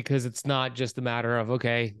 because it's not just a matter of,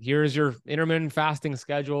 okay, here's your intermittent fasting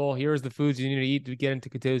schedule, here's the foods you need to eat to get into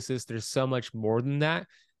ketosis. There's so much more than that.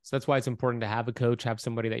 So that's why it's important to have a coach, have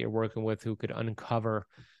somebody that you're working with who could uncover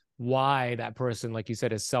why that person, like you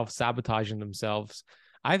said, is self-sabotaging themselves.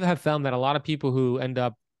 I have found that a lot of people who end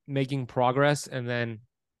up making progress and then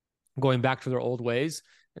going back to their old ways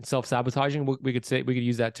and self-sabotaging, we could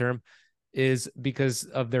use that term, is because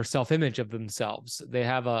of their self-image of themselves. They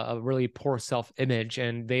have a really poor self-image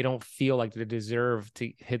and they don't feel like they deserve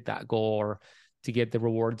to hit that goal or to get the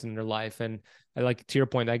rewards in their life. And I like, to your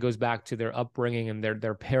point, that goes back to their upbringing and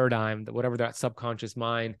their paradigm, that whatever that subconscious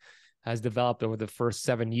mind has developed over the first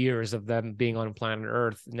 7 years of them being on planet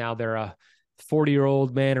Earth. Now they're a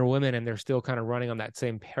 40-year-old man or woman and they're still kind of running on that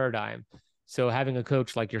same paradigm. So having a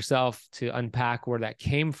coach like yourself to unpack where that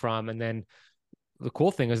came from, and then the cool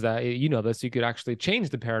thing is that, you could actually change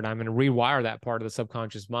the paradigm and rewire that part of the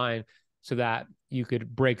subconscious mind so that you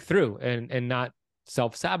could break through and not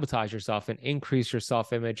self-sabotage yourself and increase your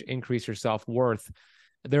self-image, increase your self-worth.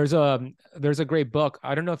 There's a great book.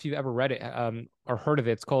 I don't know if you've ever read it or heard of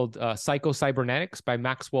it. It's called Psycho-Cybernetics by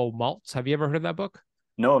Maxwell Maltz. Have you ever heard of that book?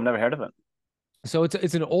 No, I've never heard of it. So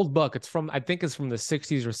it's an old book. I think it's from the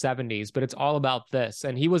 60s or 70s, but it's all about this.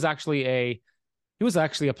 And he was actually a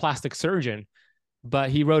plastic surgeon,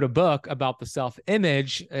 but he wrote a book about the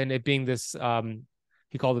self-image and it being this,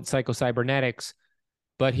 he called it Psycho-Cybernetics.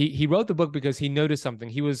 But he wrote the book because he noticed something.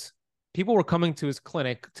 People were coming to his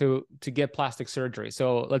clinic to get plastic surgery.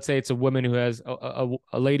 So let's say it's a woman who has a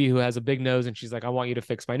lady who has a big nose and she's like, I want you to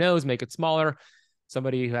fix my nose, make it smaller.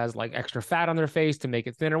 Somebody who has like extra fat on their face to make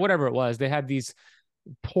it thinner, whatever it was. They had these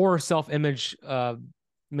poor self-image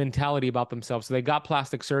mentality about themselves. So they got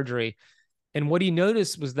plastic surgery. And what he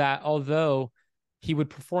noticed was that although he would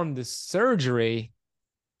perform this surgery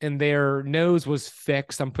and their nose was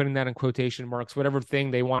fixed, I'm putting that in quotation marks, whatever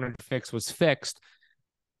thing they wanted to fix was fixed,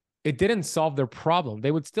 it didn't solve their problem.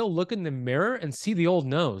 They would still look in the mirror and see the old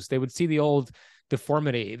nose. They would see the old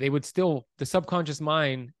deformity. The subconscious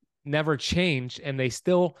mind never changed and they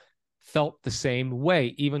still felt the same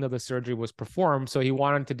way, even though the surgery was performed. So he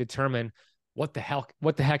wanted to determine what the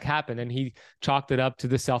heck happened. And he chalked it up to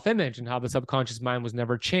the self-image and how the subconscious mind was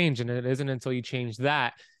never changed. And it isn't until you change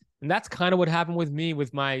that. And that's kind of what happened with me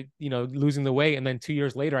with my, losing the weight. And then 2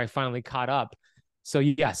 years later, I finally caught up. So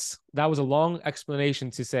yes, that was a long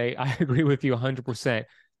explanation to say, I agree with you 100%.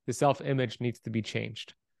 The self-image needs to be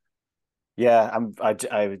changed. Yeah, I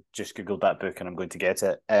just Googled that book and I'm going to get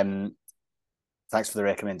it. Thanks for the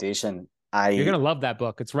recommendation. You're going to love that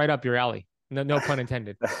book. It's right up your alley. No pun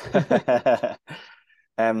intended.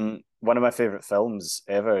 One of my favorite films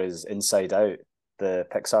ever is Inside Out, the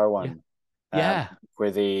Pixar one. Yeah.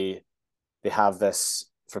 Where they have this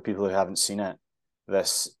for people who haven't seen it,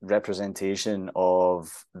 this representation of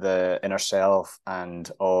the inner self and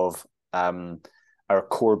of our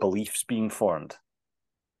core beliefs being formed.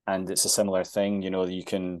 And it's a similar thing, you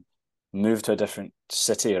can move to a different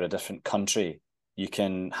city or a different country. You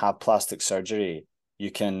can have plastic surgery.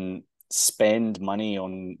 You can spend money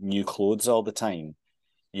on new clothes all the time.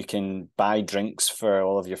 You can buy drinks for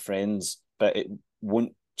all of your friends, but it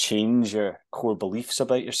won't change your core beliefs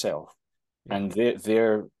about yourself. Yeah. And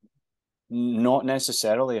they're not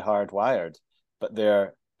necessarily hardwired, but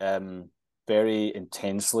they're very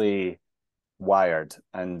intensely wired.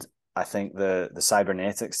 And I think the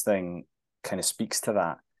cybernetics thing kind of speaks to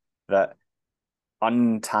that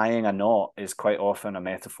untying a knot is quite often a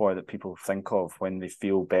metaphor that people think of when they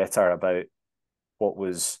feel better about what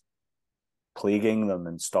was plaguing them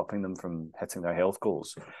and stopping them from hitting their health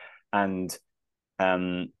goals. And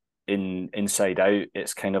in Inside Out,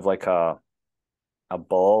 it's kind of like a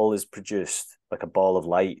ball is produced, like a ball of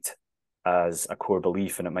light, as a core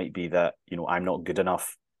belief. And it might be that, I'm not good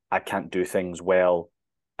enough. I can't do things well.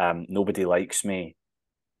 Nobody likes me.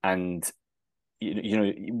 And,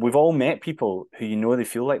 we've all met people who, they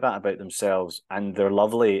feel like that about themselves, and they're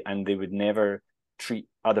lovely and they would never treat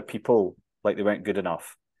other people like they weren't good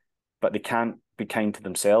enough, but they can't be kind to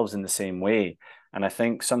themselves in the same way. And I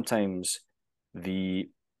think sometimes the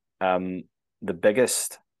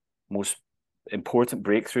biggest, most important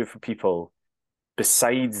breakthrough for people,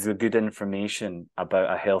 besides the good information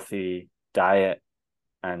about a healthy diet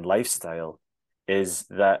and lifestyle, is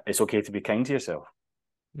that it's okay to be kind to yourself.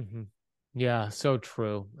 Mm-hmm. Yeah, so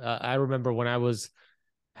true. I remember when I was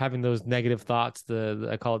having those negative thoughts,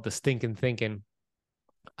 I call it the stinking thinking.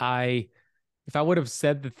 If I would have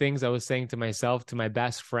said the things I was saying to myself to my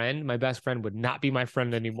best friend would not be my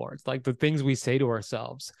friend anymore. It's like the things we say to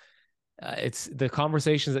ourselves. It's the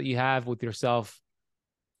conversations that you have with yourself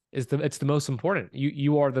it's the most important.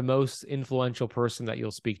 You are the most influential person that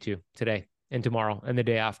you'll speak to today and tomorrow and the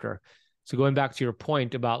day after. So going back to your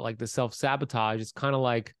point about like the self-sabotage, it's kind of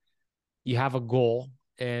like you have a goal,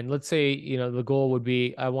 and let's say, the goal would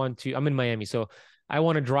be, I'm in Miami, so I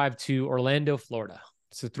want to drive to Orlando, Florida.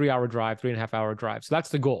 It's a 3-hour drive, 3.5-hour drive. So that's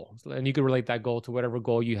the goal. And you can relate that goal to whatever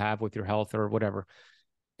goal you have with your health or whatever.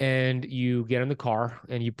 And you get in the car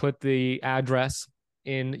and you put the address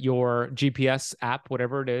in your GPS app,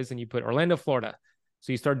 whatever it is, and you put Orlando, Florida.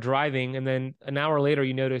 So you start driving, and then an hour later,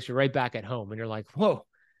 you notice you're right back at home, and you're like, whoa,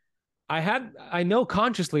 I know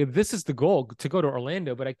consciously this is the goal, to go to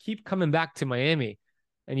Orlando, but I keep coming back to Miami.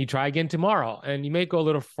 And you try again tomorrow, and you may go a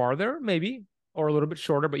little farther, maybe, or a little bit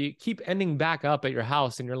shorter, but you keep ending back up at your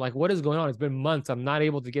house, and you're like, what is going on? It's been months. I'm not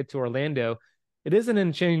able to get to Orlando. It isn't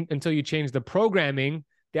until you change the programming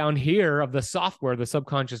down here of the software, the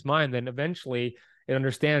subconscious mind, then eventually it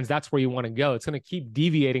understands that's where you want to go. It's going to keep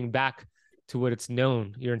deviating back to what it's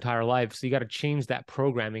known your entire life. So you got to change that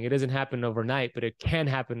programming. It doesn't happen overnight, but it can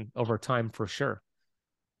happen over time for sure.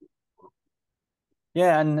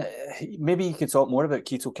 Yeah, and maybe you could talk more about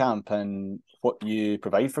Keto Camp and what you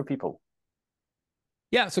provide for people.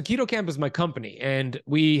 Yeah, so Keto Camp is my company, and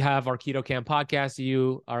we have our Keto Camp podcast.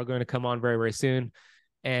 You are going to come on very, very soon.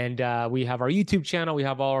 And we have our YouTube channel. We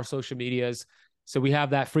have all our social medias. So we have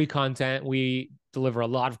that free content. We deliver a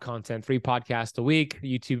lot of content, 3 podcasts a week,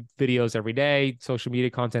 YouTube videos every day, social media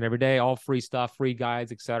content every day, all free stuff, free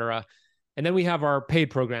guides, etc. And then we have our paid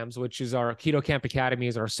programs, which is our Keto Camp Academy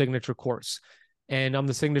is our signature course. And on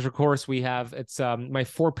the signature course, it's my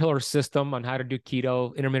 4-pillar system on how to do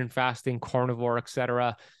keto, intermittent fasting, carnivore,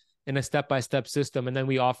 etc., in a step-by-step system. And then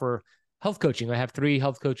we offer health coaching. I have 3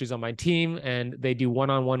 health coaches on my team, and they do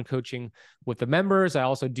one-on-one coaching with the members. I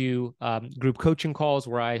also do group coaching calls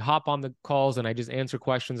where I hop on the calls and I just answer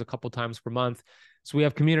questions a couple times per month. So we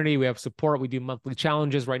have community, we have support, we do monthly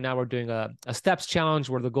challenges. Right now we're doing a steps challenge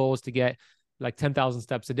where the goal is to get like 10,000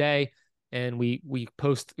 steps a day. And we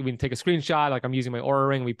take a screenshot, like I'm using my Oura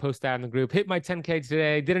Ring. We post that in the group. Hit my 10K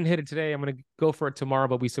today. Didn't hit it today. I'm going to go for it tomorrow,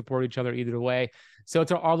 but we support each other either way. So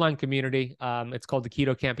it's our online community. It's called the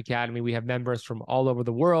Keto Camp Academy. We have members from all over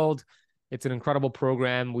the world. It's an incredible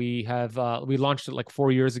program. We launched it like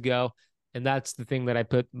 4 years ago. And that's the thing that I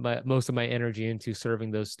put most of my energy into,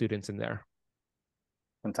 serving those students in there.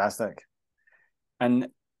 Fantastic. And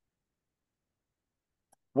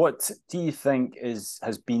what do you think has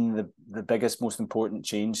been the biggest, most important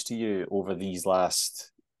change to you over these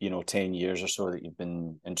last, 10 years or so that you've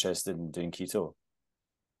been interested in doing keto?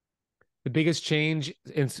 The biggest change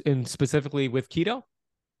in specifically with keto?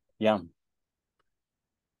 Yeah.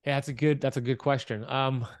 Yeah, that's a good question.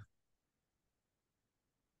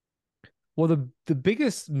 Well, the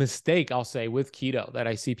biggest mistake I'll say with keto that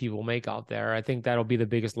I see people make out there, I think that'll be the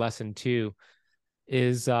biggest lesson too,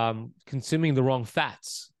 is consuming the wrong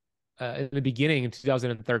fats. In the beginning in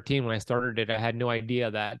 2013, when I started it, I had no idea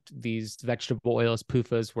that these vegetable oils,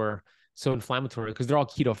 PUFAs, were so inflammatory because they're all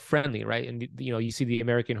keto friendly, right? And you see the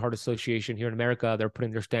American Heart Association here in America, they're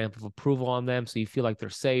putting their stamp of approval on them, so you feel like they're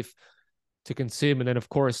safe to consume. And then, of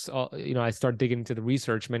course, I started digging into the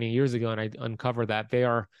research many years ago, and I uncovered that they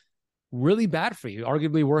are really bad for you,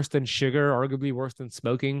 arguably worse than sugar, arguably worse than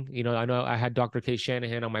smoking. I know I had Dr. Kay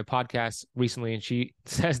Shanahan on my podcast recently, and she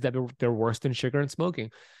says that they're worse than sugar and smoking.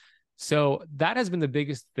 So that has been the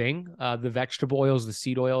biggest thing, the vegetable oils, the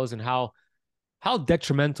seed oils, and how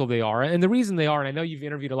detrimental they are. And the reason they are, and I know you've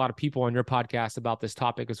interviewed a lot of people on your podcast about this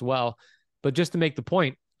topic as well, but just to make the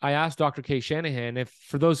point, I asked Dr. Kay Shanahan, if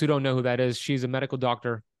for those who don't know who that is, she's a medical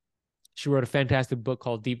doctor. She wrote a fantastic book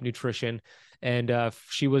called Deep Nutrition, and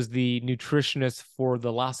she was the nutritionist for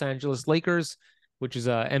the Los Angeles Lakers, which is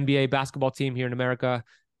a NBA basketball team here in America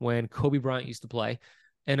when Kobe Bryant used to play.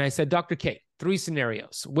 And I said, Dr. K, 3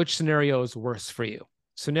 scenarios. Which scenario is worse for you?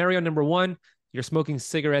 Scenario number 1, you're smoking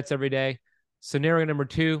cigarettes every day. Scenario number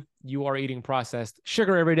 2, you are eating processed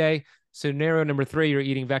sugar every day. Scenario number 3, you're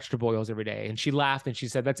eating vegetable oils every day. And she laughed and she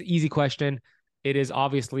said, that's an easy question. It is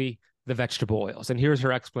obviously the vegetable oils. And here's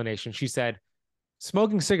her explanation. She said,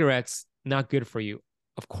 smoking cigarettes, not good for you,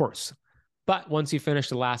 of course. But once you finish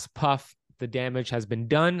the last puff, the damage has been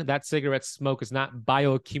done. That cigarette smoke is not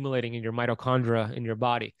bioaccumulating in your mitochondria in your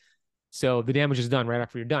body. So the damage is done right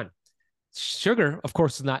after you're done. Sugar, of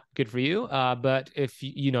course, is not good for you. But if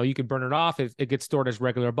you could burn it off, if it gets stored as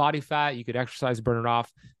regular body fat, you could exercise, burn it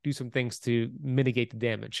off, do some things to mitigate the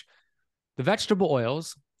damage. The vegetable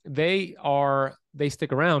oils, they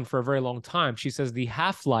stick around for a very long time. She says the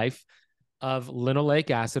half-life of linoleic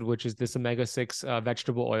acid, which is this omega-6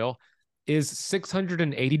 vegetable oil, is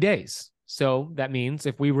 680 days. So that means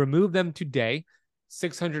if we remove them today,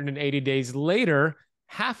 680 days later,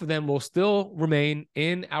 half of them will still remain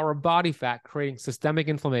in our body fat, creating systemic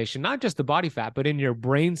inflammation, not just the body fat, but in your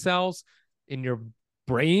brain cells, in your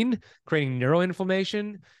brain, creating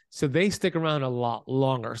neuroinflammation. So they stick around a lot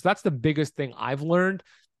longer. So that's the biggest thing I've learned.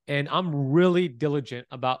 And I'm really diligent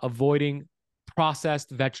about avoiding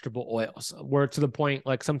processed vegetable oils, where to the point,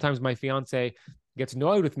 like sometimes my fiance gets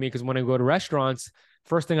annoyed with me because when I go to restaurants,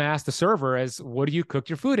 first thing I ask the server is, what do you cook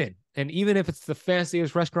your food in? And even if it's the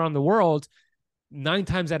fanciest restaurant in the world, 9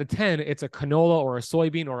 times out of 10, it's a canola or a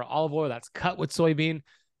soybean or olive oil that's cut with soybean.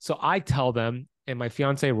 So I tell them, and my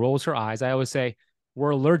fiance rolls her eyes. I always say, we're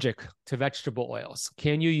allergic to vegetable oils.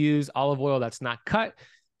 Can you use olive oil that's not cut?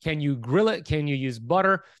 Can you grill it? Can you use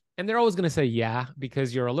butter? And they're always going to say, yeah,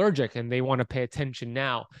 because you're allergic and they want to pay attention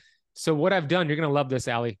now. So what I've done, you're going to love this,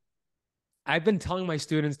 Ali. I've been telling my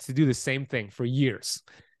students to do the same thing for years.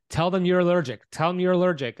 Tell them you're allergic. Tell them you're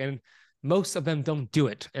allergic. And most of them don't do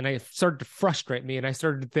it. And it started to frustrate me. And I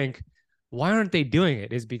started to think, why aren't they doing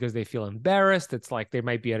it? Is it because they feel embarrassed? It's like they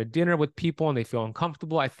might be at a dinner with people and they feel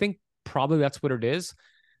uncomfortable. I think probably that's what it is.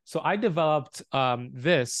 So I developed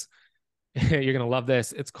this. You're going to love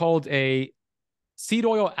this. It's called a seed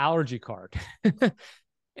oil allergy card.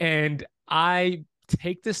 And I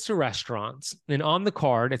take this to restaurants, and on the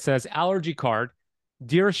card, it says allergy card,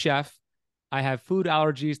 dear chef, I have food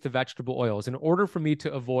allergies to vegetable oils. In order for me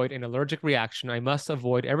to avoid an allergic reaction, I must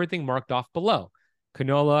avoid everything marked off below: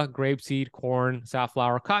 canola, grapeseed, corn,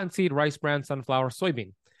 safflower, cottonseed, rice bran, sunflower,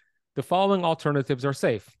 soybean. The following alternatives are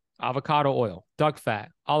safe: avocado oil, duck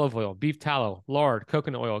fat, olive oil, beef tallow, lard,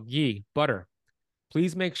 coconut oil, ghee, butter.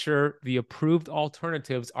 Please make sure the approved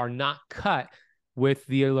alternatives are not cut with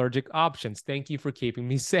the allergic options. Thank you for keeping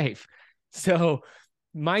me safe. So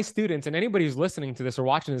my students and anybody who's listening to this or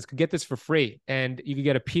watching this could get this for free. And you could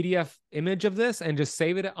get a PDF image of this and just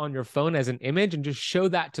save it on your phone as an image and just show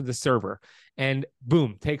that to the server. And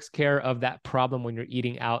boom, takes care of that problem when you're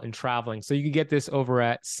eating out and traveling. So you can get this over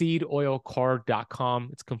at seedoilcard.com.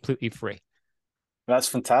 It's completely free. That's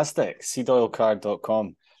fantastic.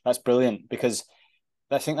 Seedoilcard.com. That's brilliant, because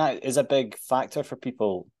I think that is a big factor for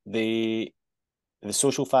people. The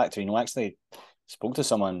social factor, actually spoke to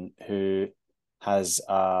someone who has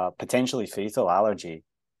a potentially fatal allergy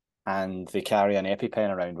and they carry an EpiPen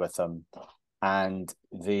around with them, and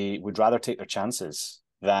they would rather take their chances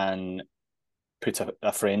than put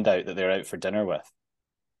a friend out that they're out for dinner with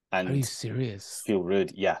and Are you serious? feel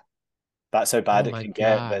rude. Yeah. That's how bad Oh it my can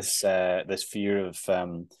get, gosh. this fear of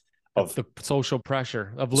The social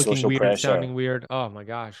pressure of looking social weird, pressure. sounding weird. Oh my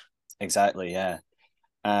gosh. Exactly, yeah.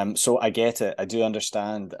 So I get it. I do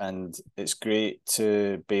understand, and it's great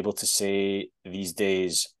to be able to say these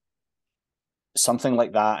days, something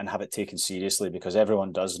like that and have it taken seriously, because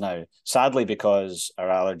everyone does now. Sadly, because our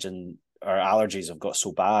allergies have got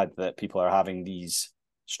so bad that people are having these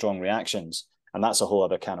strong reactions, and that's a whole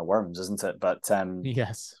other can of worms, isn't it? But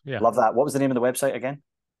Yes. Yeah. love that. What was the name of the website again?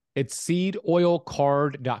 It's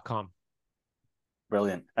seedoilcard.com.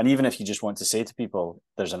 Brilliant. And even if you just want to say to people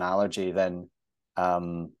there's an allergy, then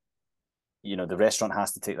the restaurant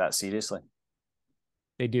has to take that seriously.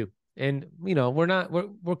 They do. And we're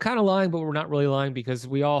kind of lying, but we're not really lying, because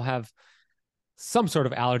we all have some sort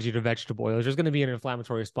of allergy to vegetable oils. There's going to be an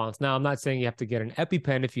inflammatory response. Now, I'm not saying you have to get an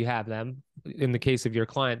EpiPen if you have them. In the case of your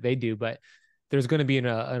client, they do, but there's going to be an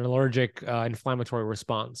allergic inflammatory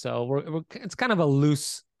response. So it's kind of a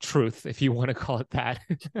loose truth, if you want to call it that.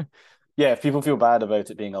 Yeah, if people feel bad about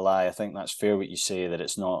it being a lie, I think that's fair what you say, that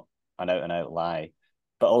it's not an out and out lie.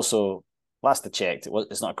 But also, last I checked,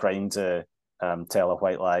 it's not a crime to tell a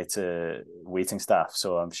white lie to waiting staff.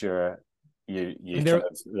 So I'm sure you kind of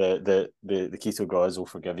the keto gods will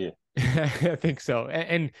forgive you. I think so.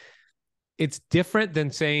 And it's different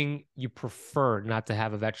than saying you prefer not to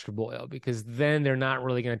have a vegetable oil, because then they're not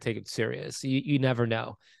really going to take it serious. You never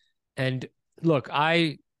know. And look,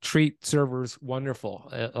 I treat servers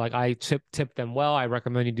wonderful. Like I tip them well. I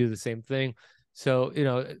recommend you do the same thing. So,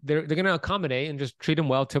 they're going to accommodate and just treat them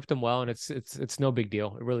well, tip them well, and it's no big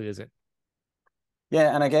deal. It really isn't.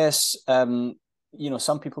 Yeah, and I guess some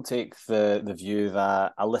people take the view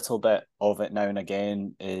that a little bit of it now and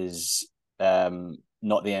again is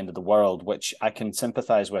not the end of the world, which I can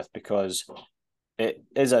sympathize with, because it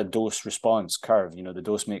is a dose response curve. The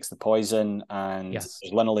dose makes the poison, and Yes.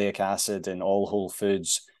 there's linoleic acid in all whole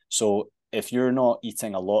foods. So if you're not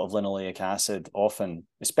eating a lot of linoleic acid often,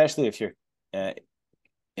 especially if you're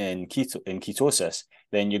in ketosis,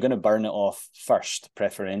 then you're going to burn it off first,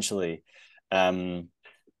 preferentially. And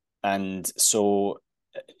so,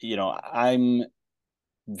 I'm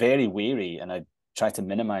very wary, and I try to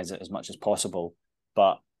minimize it as much as possible,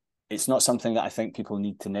 but it's not something that I think people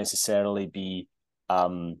need to necessarily be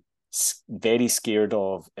very scared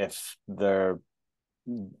of if they're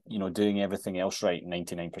doing everything else right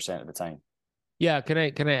 99% of the time. Yeah, can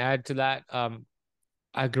I add to that?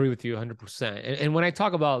 I agree with you 100%. And when I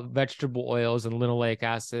talk about vegetable oils and linoleic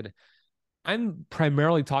acid, I'm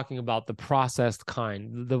primarily talking about the processed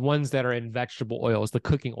kind, the ones that are in vegetable oils, the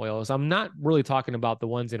cooking oils. I'm not really talking about the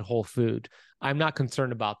ones in whole food. I'm not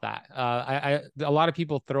concerned about that. A lot of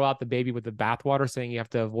people throw out the baby with the bathwater, saying you have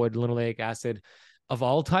to avoid linoleic acid of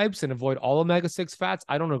all types and avoid all omega-6 fats.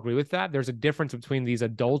 I don't agree with that. There's a difference between these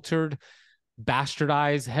adulterated,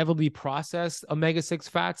 bastardized, heavily processed omega-6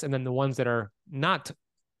 fats, and then the ones that are not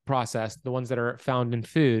processed, the ones that are found in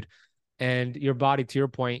food. And your body, to your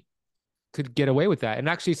point, could get away with that. And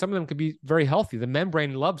actually, some of them could be very healthy. The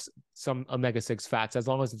membrane loves some omega-6 fats as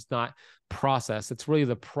long as it's not processed. It's really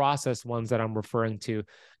the processed ones that I'm referring to.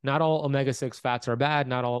 Not all omega-6 fats are bad.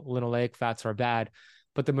 Not all linoleic fats are bad.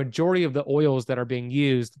 But the majority of the oils that are being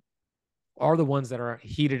used are the ones that are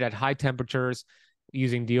heated at high temperatures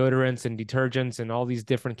using deodorants and detergents and all these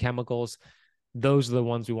different chemicals. Those are the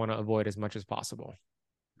ones we want to avoid as much as possible.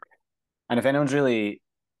 And if anyone's really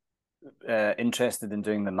interested in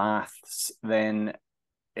doing the maths, then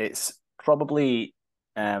it's probably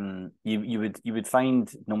you would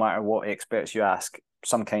find, no matter what experts you ask,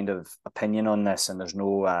 some kind of opinion on this, and there's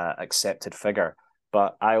no accepted figure.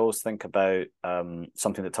 But I always think about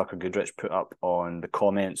something that Tucker Goodrich put up on the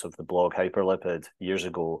comments of the blog Hyperlipid years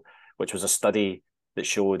ago, which was a study that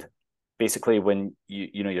showed basically when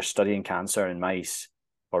you're studying cancer in mice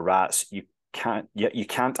or rats, you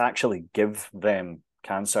can't actually give them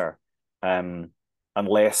cancer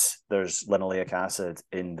unless there's linoleic acid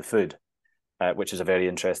in the food, which is a very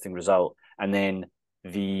interesting result. And then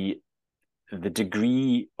the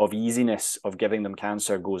degree of easiness of giving them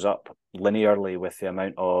cancer goes up linearly with the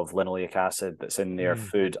amount of linoleic acid that's in their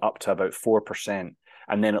food, up to about 4%,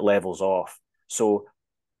 and then it levels off. So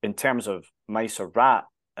in terms of mice or rat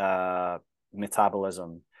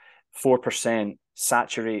metabolism, 4%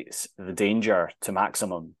 saturates the danger to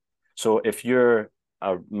maximum. So if you're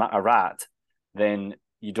a rat, then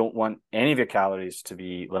you don't want any of your calories to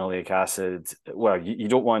be linoleic acid. Well, you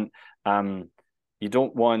don't want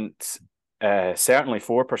certainly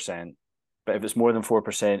 4%, but if it's more than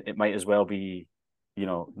 4%, it might as well be,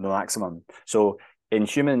 the maximum. So in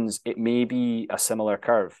humans, it may be a similar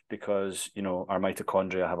curve, because our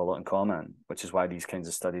mitochondria have a lot in common, which is why these kinds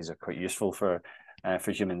of studies are quite useful for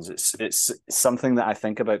humans. It's something that I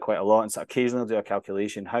think about quite a lot, and so occasionally I'll do a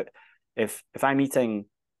calculation. How if I'm eating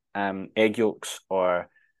egg yolks or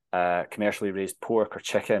commercially raised pork or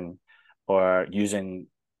chicken, or eating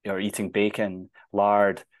bacon,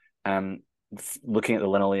 lard, looking at the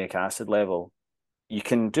linoleic acid level, you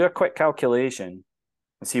can do a quick calculation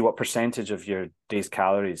and see what percentage of your day's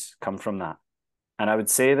calories come from that. And I would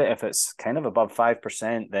say that if it's kind of above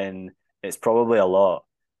 5%, then it's probably a lot.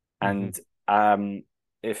 And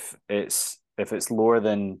if it's lower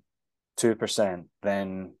than 2%,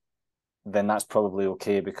 then that's probably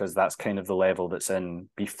okay, because that's kind of the level that's in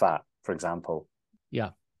beef fat, for example. Yeah.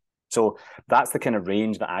 So that's the kind of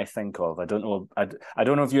range that I think of. I don't know. I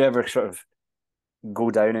don't know if you ever sort of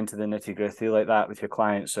go down into the nitty gritty like that with your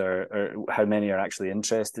clients, or how many are actually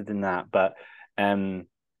interested in that, but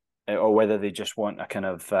or whether they just want a kind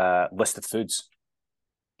of list of foods.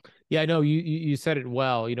 Yeah, no, you said it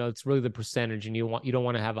well. You know, it's really the percentage, and you don't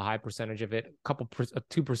want to have a high percentage of it. A couple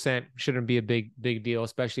 2% shouldn't be a big deal,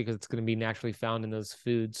 especially because it's going to be naturally found in those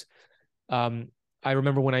foods. I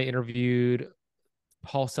remember when I interviewed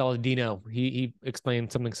Paul Saladino, he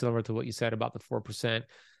explained something similar to what you said about the 4%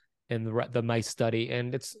 in the mice study,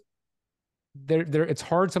 and it's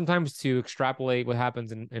hard sometimes to extrapolate what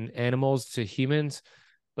happens in animals to humans,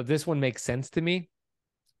 but this one makes sense to me.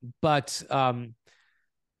 But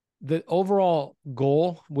the overall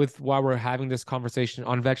goal with why we're having this conversation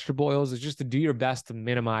on vegetable oils is just to do your best to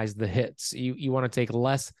minimize the hits. You want to take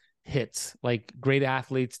less hits. Like great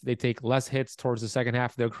athletes, they take less hits towards the second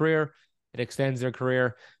half of their career. It extends their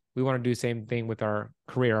career. We want to do the same thing with our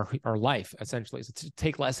career, our life, essentially. So to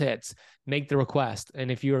take less hits, make the request.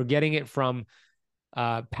 And if you're getting it from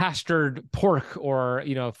pastured pork, or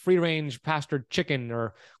free range pastured chicken,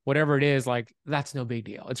 or whatever it is, like that's no big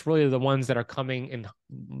deal. It's really the ones that are coming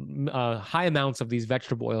in high amounts of these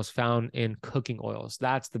vegetable oils found in cooking oils.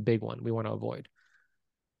 That's the big one we want to avoid.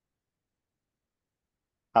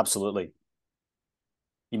 Absolutely.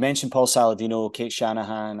 You mentioned Paul Saladino, Kate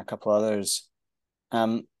Shanahan, a couple others.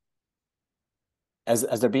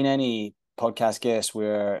 Has there been any podcast guests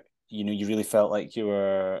where you really felt like you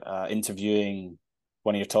were interviewing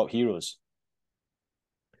one of your top heroes?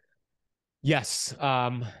 Yes.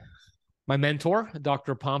 My mentor,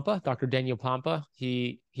 Dr. Daniel Pompa,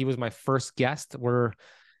 he was my first guest. We're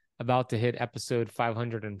about to hit episode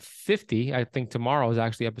 550. I think tomorrow is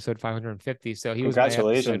actually episode 550. So he was my episode.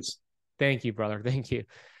 Congratulations. Thank you, brother. Thank you.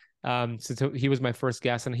 So he was my first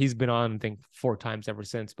guest, and he's been on, I think, 4 times ever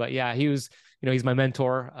since. But yeah, he was, he's my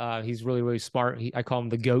mentor. He's really, really smart. I call him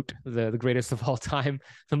the GOAT, the greatest of all time,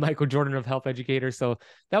 the Michael Jordan of health educators. So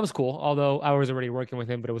that was cool. Although I was already working with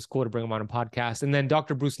him, but it was cool to bring him on a podcast. And then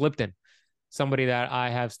Dr. Bruce Lipton, somebody that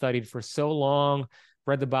I have studied for so long,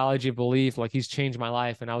 read the biology of belief. Like, he's changed my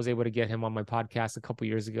life, and I was able to get him on my podcast a couple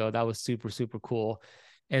years ago. That was super, super cool.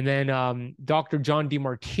 And then Dr. John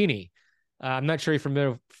Demartini. I'm not sure if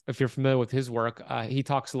you're familiar with his work. He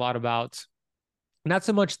talks a lot about not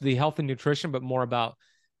so much the health and nutrition, but more about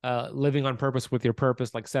living on purpose with your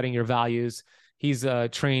purpose, like setting your values. He's a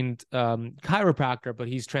trained chiropractor, but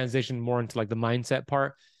he's transitioned more into like the mindset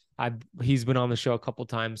part. He's been on the show a couple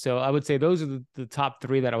times. So I would say those are the top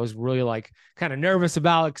 3 that I was really like kind of nervous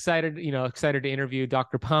about, excited to interview: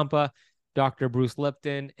 Dr. Pompa, Dr. Bruce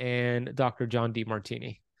Lipton, and Dr. John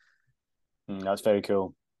Demartini. That's very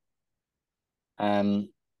cool.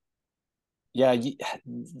 Yeah,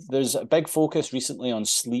 there's a big focus recently on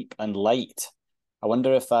sleep and light. I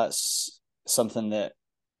wonder if that's something that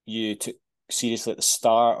you took seriously at the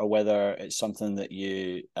start, or whether it's something that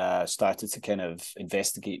you started to kind of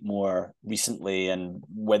investigate more recently, and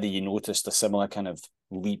whether you noticed a similar kind of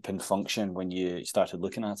leap in function when you started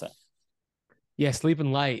looking at it. Yeah, sleep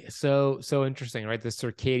and light. So interesting, right? The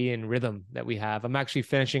circadian rhythm that we have. I'm actually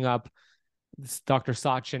finishing up Dr.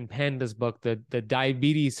 Sachin Panda's book, the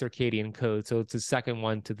diabetes circadian code. So it's the second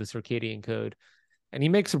one to the circadian code. And he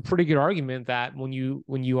makes a pretty good argument that when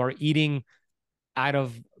you are eating out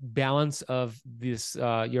of balance of this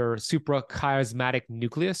your suprachiasmatic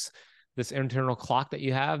nucleus, this internal clock that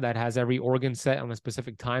you have that has every organ set on a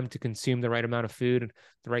specific time to consume the right amount of food at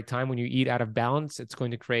the right time. When you eat out of balance, it's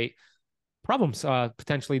going to create problems,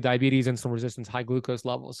 potentially diabetes, insulin resistance, high glucose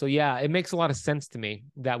levels. So yeah, it makes a lot of sense to me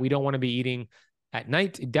that we don't want to be eating at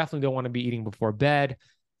night. You definitely don't want to be eating before bed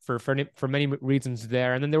for many reasons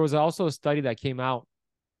there. And then there was also a study that came out,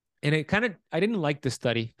 and I didn't like this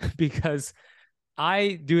study because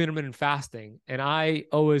I do intermittent fasting and I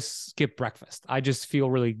always skip breakfast. I just feel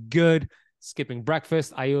really good skipping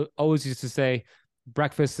breakfast. I always used to say,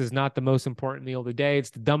 breakfast is not the most important meal of the day.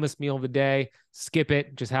 It's the dumbest meal of the day. Skip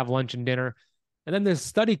it. Just have lunch and dinner. And then this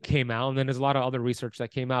study came out, and then there's a lot of other research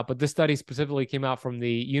that came out, but this study specifically came out from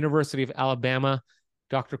the University of Alabama,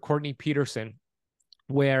 Dr. Courtney Peterson,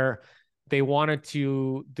 where they wanted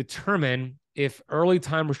to determine if early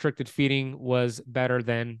time restricted feeding was better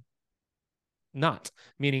than not,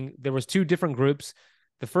 meaning there was two different groups.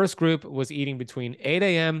 The first group was eating between 8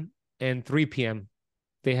 a.m. and 3 p.m.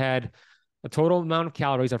 They had a total amount of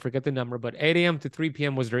calories. I forget the number, but 8 a.m. to 3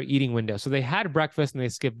 p.m. was their eating window. So they had breakfast and they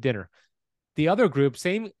skipped dinner. The other group,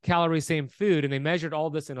 same calories, same food, and they measured all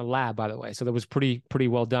this in a lab, by the way. So that was pretty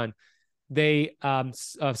well done. They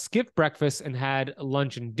skipped breakfast and had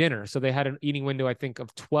lunch and dinner. So they had an eating window, I think,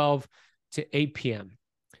 of 12 to 8 p.m.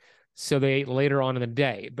 So they ate later on in the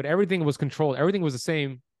day, but everything was controlled. Everything was the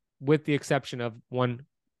same with the exception of one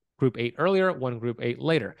group ate earlier, one group ate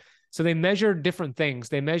later. So they measured different things.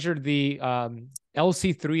 They measured the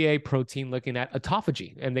LC3A protein looking at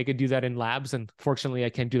autophagy, and they could do that in labs. And fortunately, I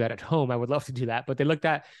can't do that at home. I would love to do that. But they looked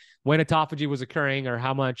at when autophagy was occurring or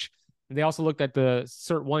how much. And they also looked at the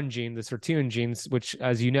SIRT1 gene, the sirtuin genes, which,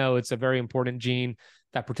 as you know, it's a very important gene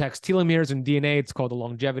that protects telomeres in DNA. It's called the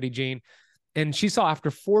longevity gene. And she saw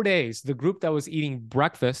after 4 days, the group that was eating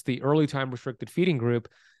breakfast, the early time restricted feeding group,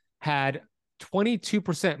 had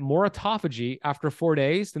 22% more autophagy after 4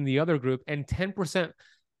 days than the other group and 10%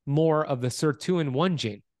 more of the sirtuin-1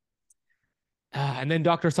 gene. And then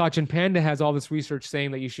Dr. Sachin Panda has all this research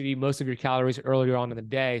saying that you should eat most of your calories earlier on in the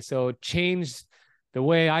day. So it changed the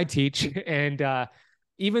way I teach. And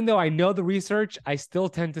even though I know the research, I still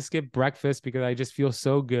tend to skip breakfast because I just feel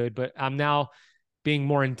so good. But I'm now being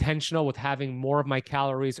more intentional with having more of my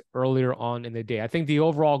calories earlier on in the day. I think the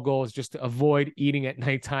overall goal is just to avoid eating at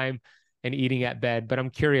nighttime and eating at bed. But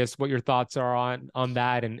I'm curious what your thoughts are on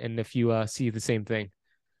that, and if you see the same thing.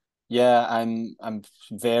 Yeah, I'm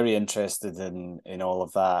very interested in all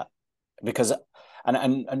of that because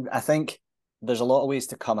and I think there's a lot of ways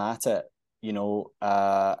to come at it. You know,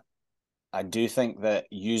 I do think that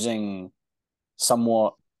using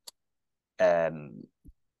somewhat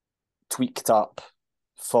tweaked up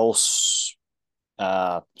false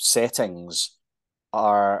settings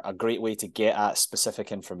are a great way to get at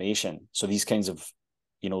specific information. So these kinds of,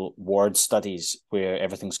 you know, word studies where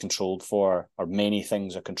everything's controlled for, or many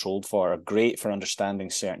things are controlled for, are great for understanding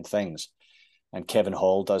certain things. And Kevin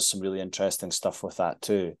Hall does some really interesting stuff with that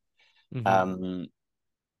too. Mm-hmm.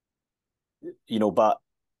 You know, but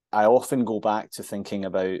I often go back to thinking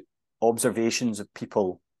about observations of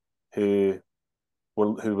people who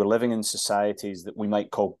were living in societies that we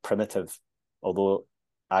might call primitive, although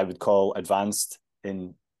I would call advanced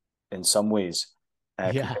in some ways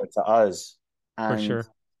compared to us. And for sure.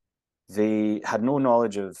 they had no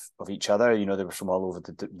knowledge of each other. You know, they were from all over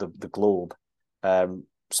the globe,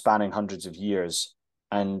 spanning hundreds of years.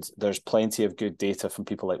 And there's plenty of good data from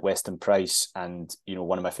people like Weston Price and, you know,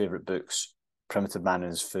 one of my favorite books, Primitive Man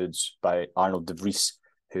and His Foods by Arnold de Vries,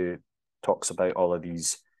 who talks about all of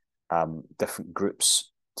these different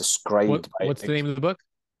groups described by... What's the name of the book?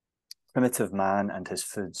 Primitive Man and His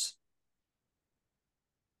Foods.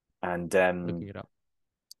 And looking it up.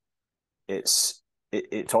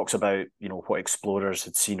 It talks about, you know, what explorers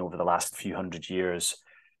had seen over the last few hundred years.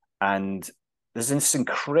 And there's this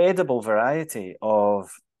incredible variety of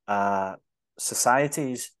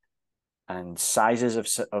societies and sizes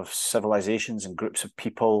of civilizations and groups of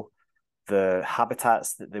people, the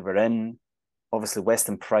habitats that they were in. Obviously,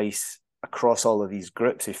 Weston Price, across all of these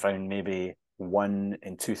groups, he found maybe 1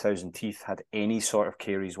 in 2,000 teeth had any sort of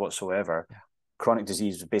caries whatsoever. Yeah. Chronic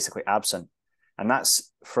disease was basically absent. And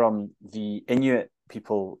that's from the Inuit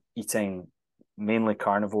people eating mainly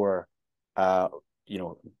carnivore,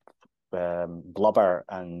 blubber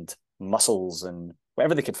and mussels and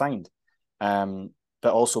whatever they could find, but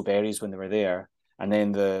also berries when they were there. And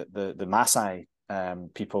then the Maasai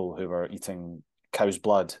people who were eating cow's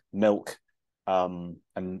blood, milk, and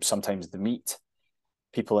sometimes the meat.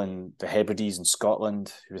 People in the Hebrides in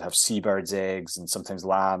Scotland who would have seabirds' eggs and sometimes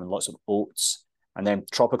lamb and lots of oats. And then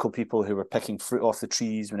tropical people who were picking fruit off the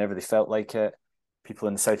trees whenever they felt like it. People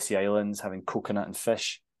in the South Sea Islands having coconut and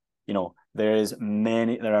fish. You know, there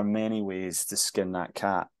are many ways to skin that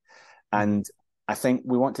cat. And I think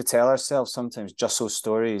we want to tell ourselves sometimes just so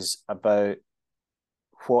stories about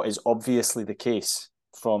what is obviously the case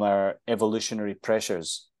from our evolutionary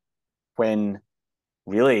pressures, when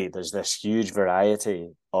really there's this huge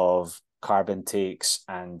variety of carb intakes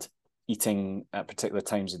and eating at particular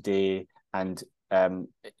times of day, and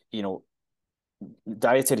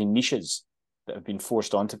dietary niches that have been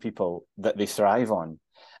forced onto people that they thrive on.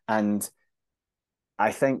 And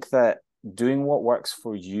I think that doing what works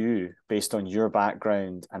for you based on your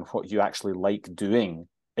background and what you actually like doing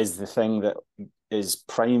is the thing that is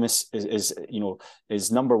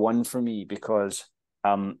is number one for me, because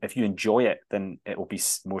if you enjoy it, then it will be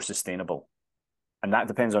more sustainable. And that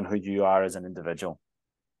depends on who you are as an individual.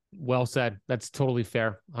 Well said. That's totally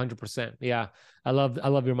fair. 100%. Yeah. I love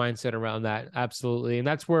your mindset around that. Absolutely. And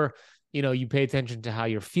that's where, you pay attention to how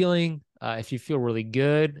you're feeling. If you feel really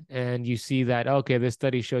good and you see that, okay, this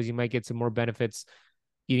study shows you might get some more benefits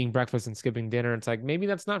eating breakfast and skipping dinner. It's like, maybe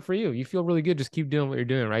that's not for you. You feel really good. Just keep doing what you're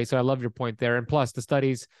doing. Right. So I love your point there. And plus the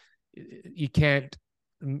studies, you can't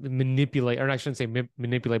manipulate, or I shouldn't say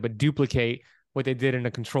manipulate, but duplicate what they did in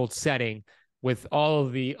a controlled setting with all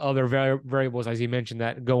of the other variables, as you mentioned,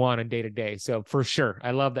 that go on day to day. So for sure,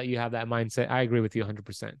 I love that you have that mindset. I agree with you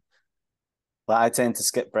 100%. Well, I tend to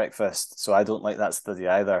skip breakfast, so I don't like that study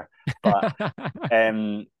either. But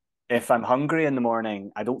um, if I'm hungry in the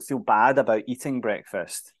morning, I don't feel bad about eating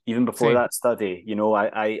breakfast. Even before Same. that study,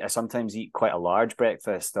 I sometimes eat quite a large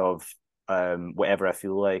breakfast of whatever I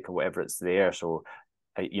feel like or whatever it's there. So,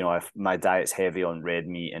 if my diet's heavy on red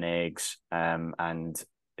meat and eggs, and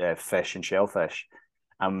fish and shellfish,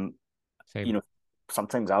 um, you Same. know,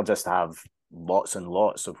 sometimes I'll just have lots and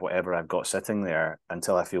lots of whatever I've got sitting there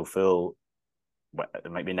until I feel full.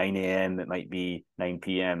 It might be 9 a.m., it might be 9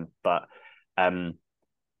 p.m., but um,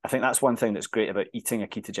 I think that's one thing that's great about eating a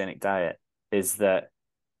ketogenic diet is that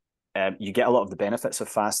you get a lot of the benefits of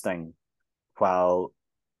fasting while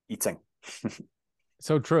eating.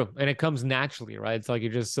 So true. And it comes naturally, right? It's like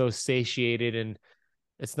you're just so satiated, and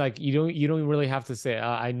it's like you don't really have to say,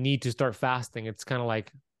 I need to start fasting. It's kind of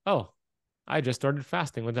like, oh, I just started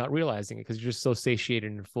fasting without realizing it because you're just so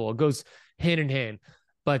satiated and full. It goes hand in hand.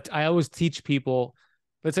 But I always teach people,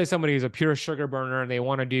 let's say somebody is a pure sugar burner and they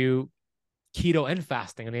want to do keto and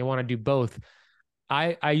fasting and they want to do both.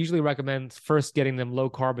 I usually recommend first getting them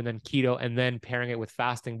low carb and then keto and then pairing it with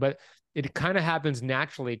fasting. But it kind of happens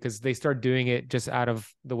naturally because they start doing it just out of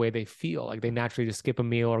the way they feel. Like they naturally just skip a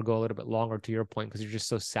meal or go a little bit longer, to your point, because you're just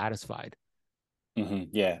so satisfied.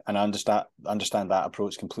 Yeah, and I understand that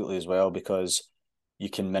approach completely as well because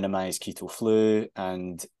you can minimize keto flu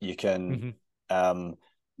and you can Mm-hmm. um,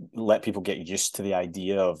 let people get used to the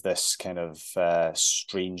idea of this kind of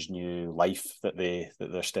strange new life that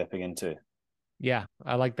they're stepping into. Yeah,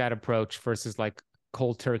 I like that approach versus like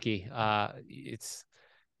cold turkey. It's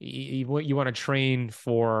you want to train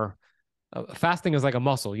for fasting is like a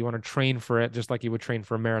muscle. You want to train for it just like you would train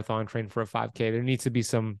for a marathon, train for a 5K. There needs to be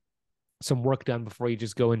some work done before you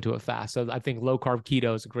just go into a fast. So I think low carb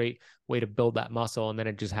keto is a great way to build that muscle, and then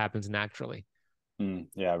it just happens naturally.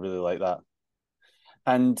 Yeah, I really like that.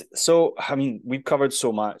 And so, I mean, we've covered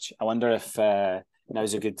so much. I wonder if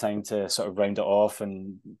now's a good time to sort of round it off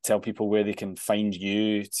and tell people where they can find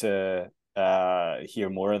you to hear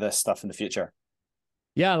more of this stuff in the future.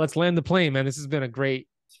 Yeah, let's land the plane, man. This has been a great,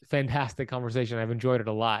 fantastic conversation. I've enjoyed it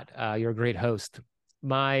a lot. You're a great host.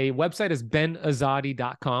 My website is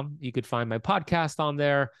benazadi.com. You could find my podcast on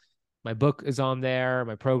there. My book is on there,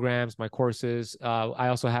 my programs, my courses. I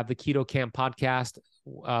also have the Keto Camp podcast.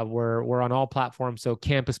 We're on all platforms. So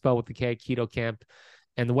camp is spelled with the K, Keto Camp.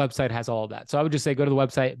 And the website has all of that. So I would just say go to the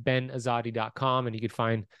website, benazadi.com, and you could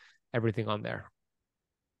find everything on there.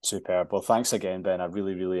 Superb. Well, thanks again, Ben. I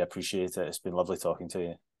really, really appreciate it. It's been lovely talking to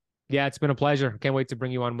you. Yeah, it's been a pleasure. Can't wait to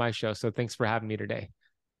bring you on my show. So thanks for having me today.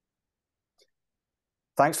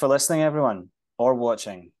 Thanks for listening, everyone, or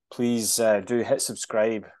watching. Please do hit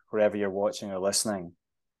subscribe wherever you're watching or listening,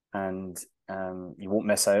 and you won't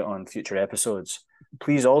miss out on future episodes.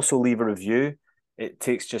 Please also leave a review. It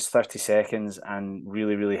takes just 30 seconds and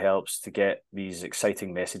really, really helps to get these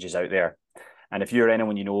exciting messages out there. And if you or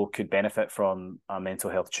anyone you know could benefit from a mental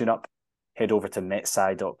health tune-up, head over to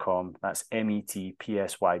metsy.com. That's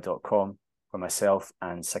metpsy.com, where myself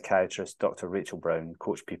and psychiatrist Dr. Rachel Brown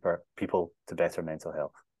coach people to better mental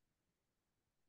health.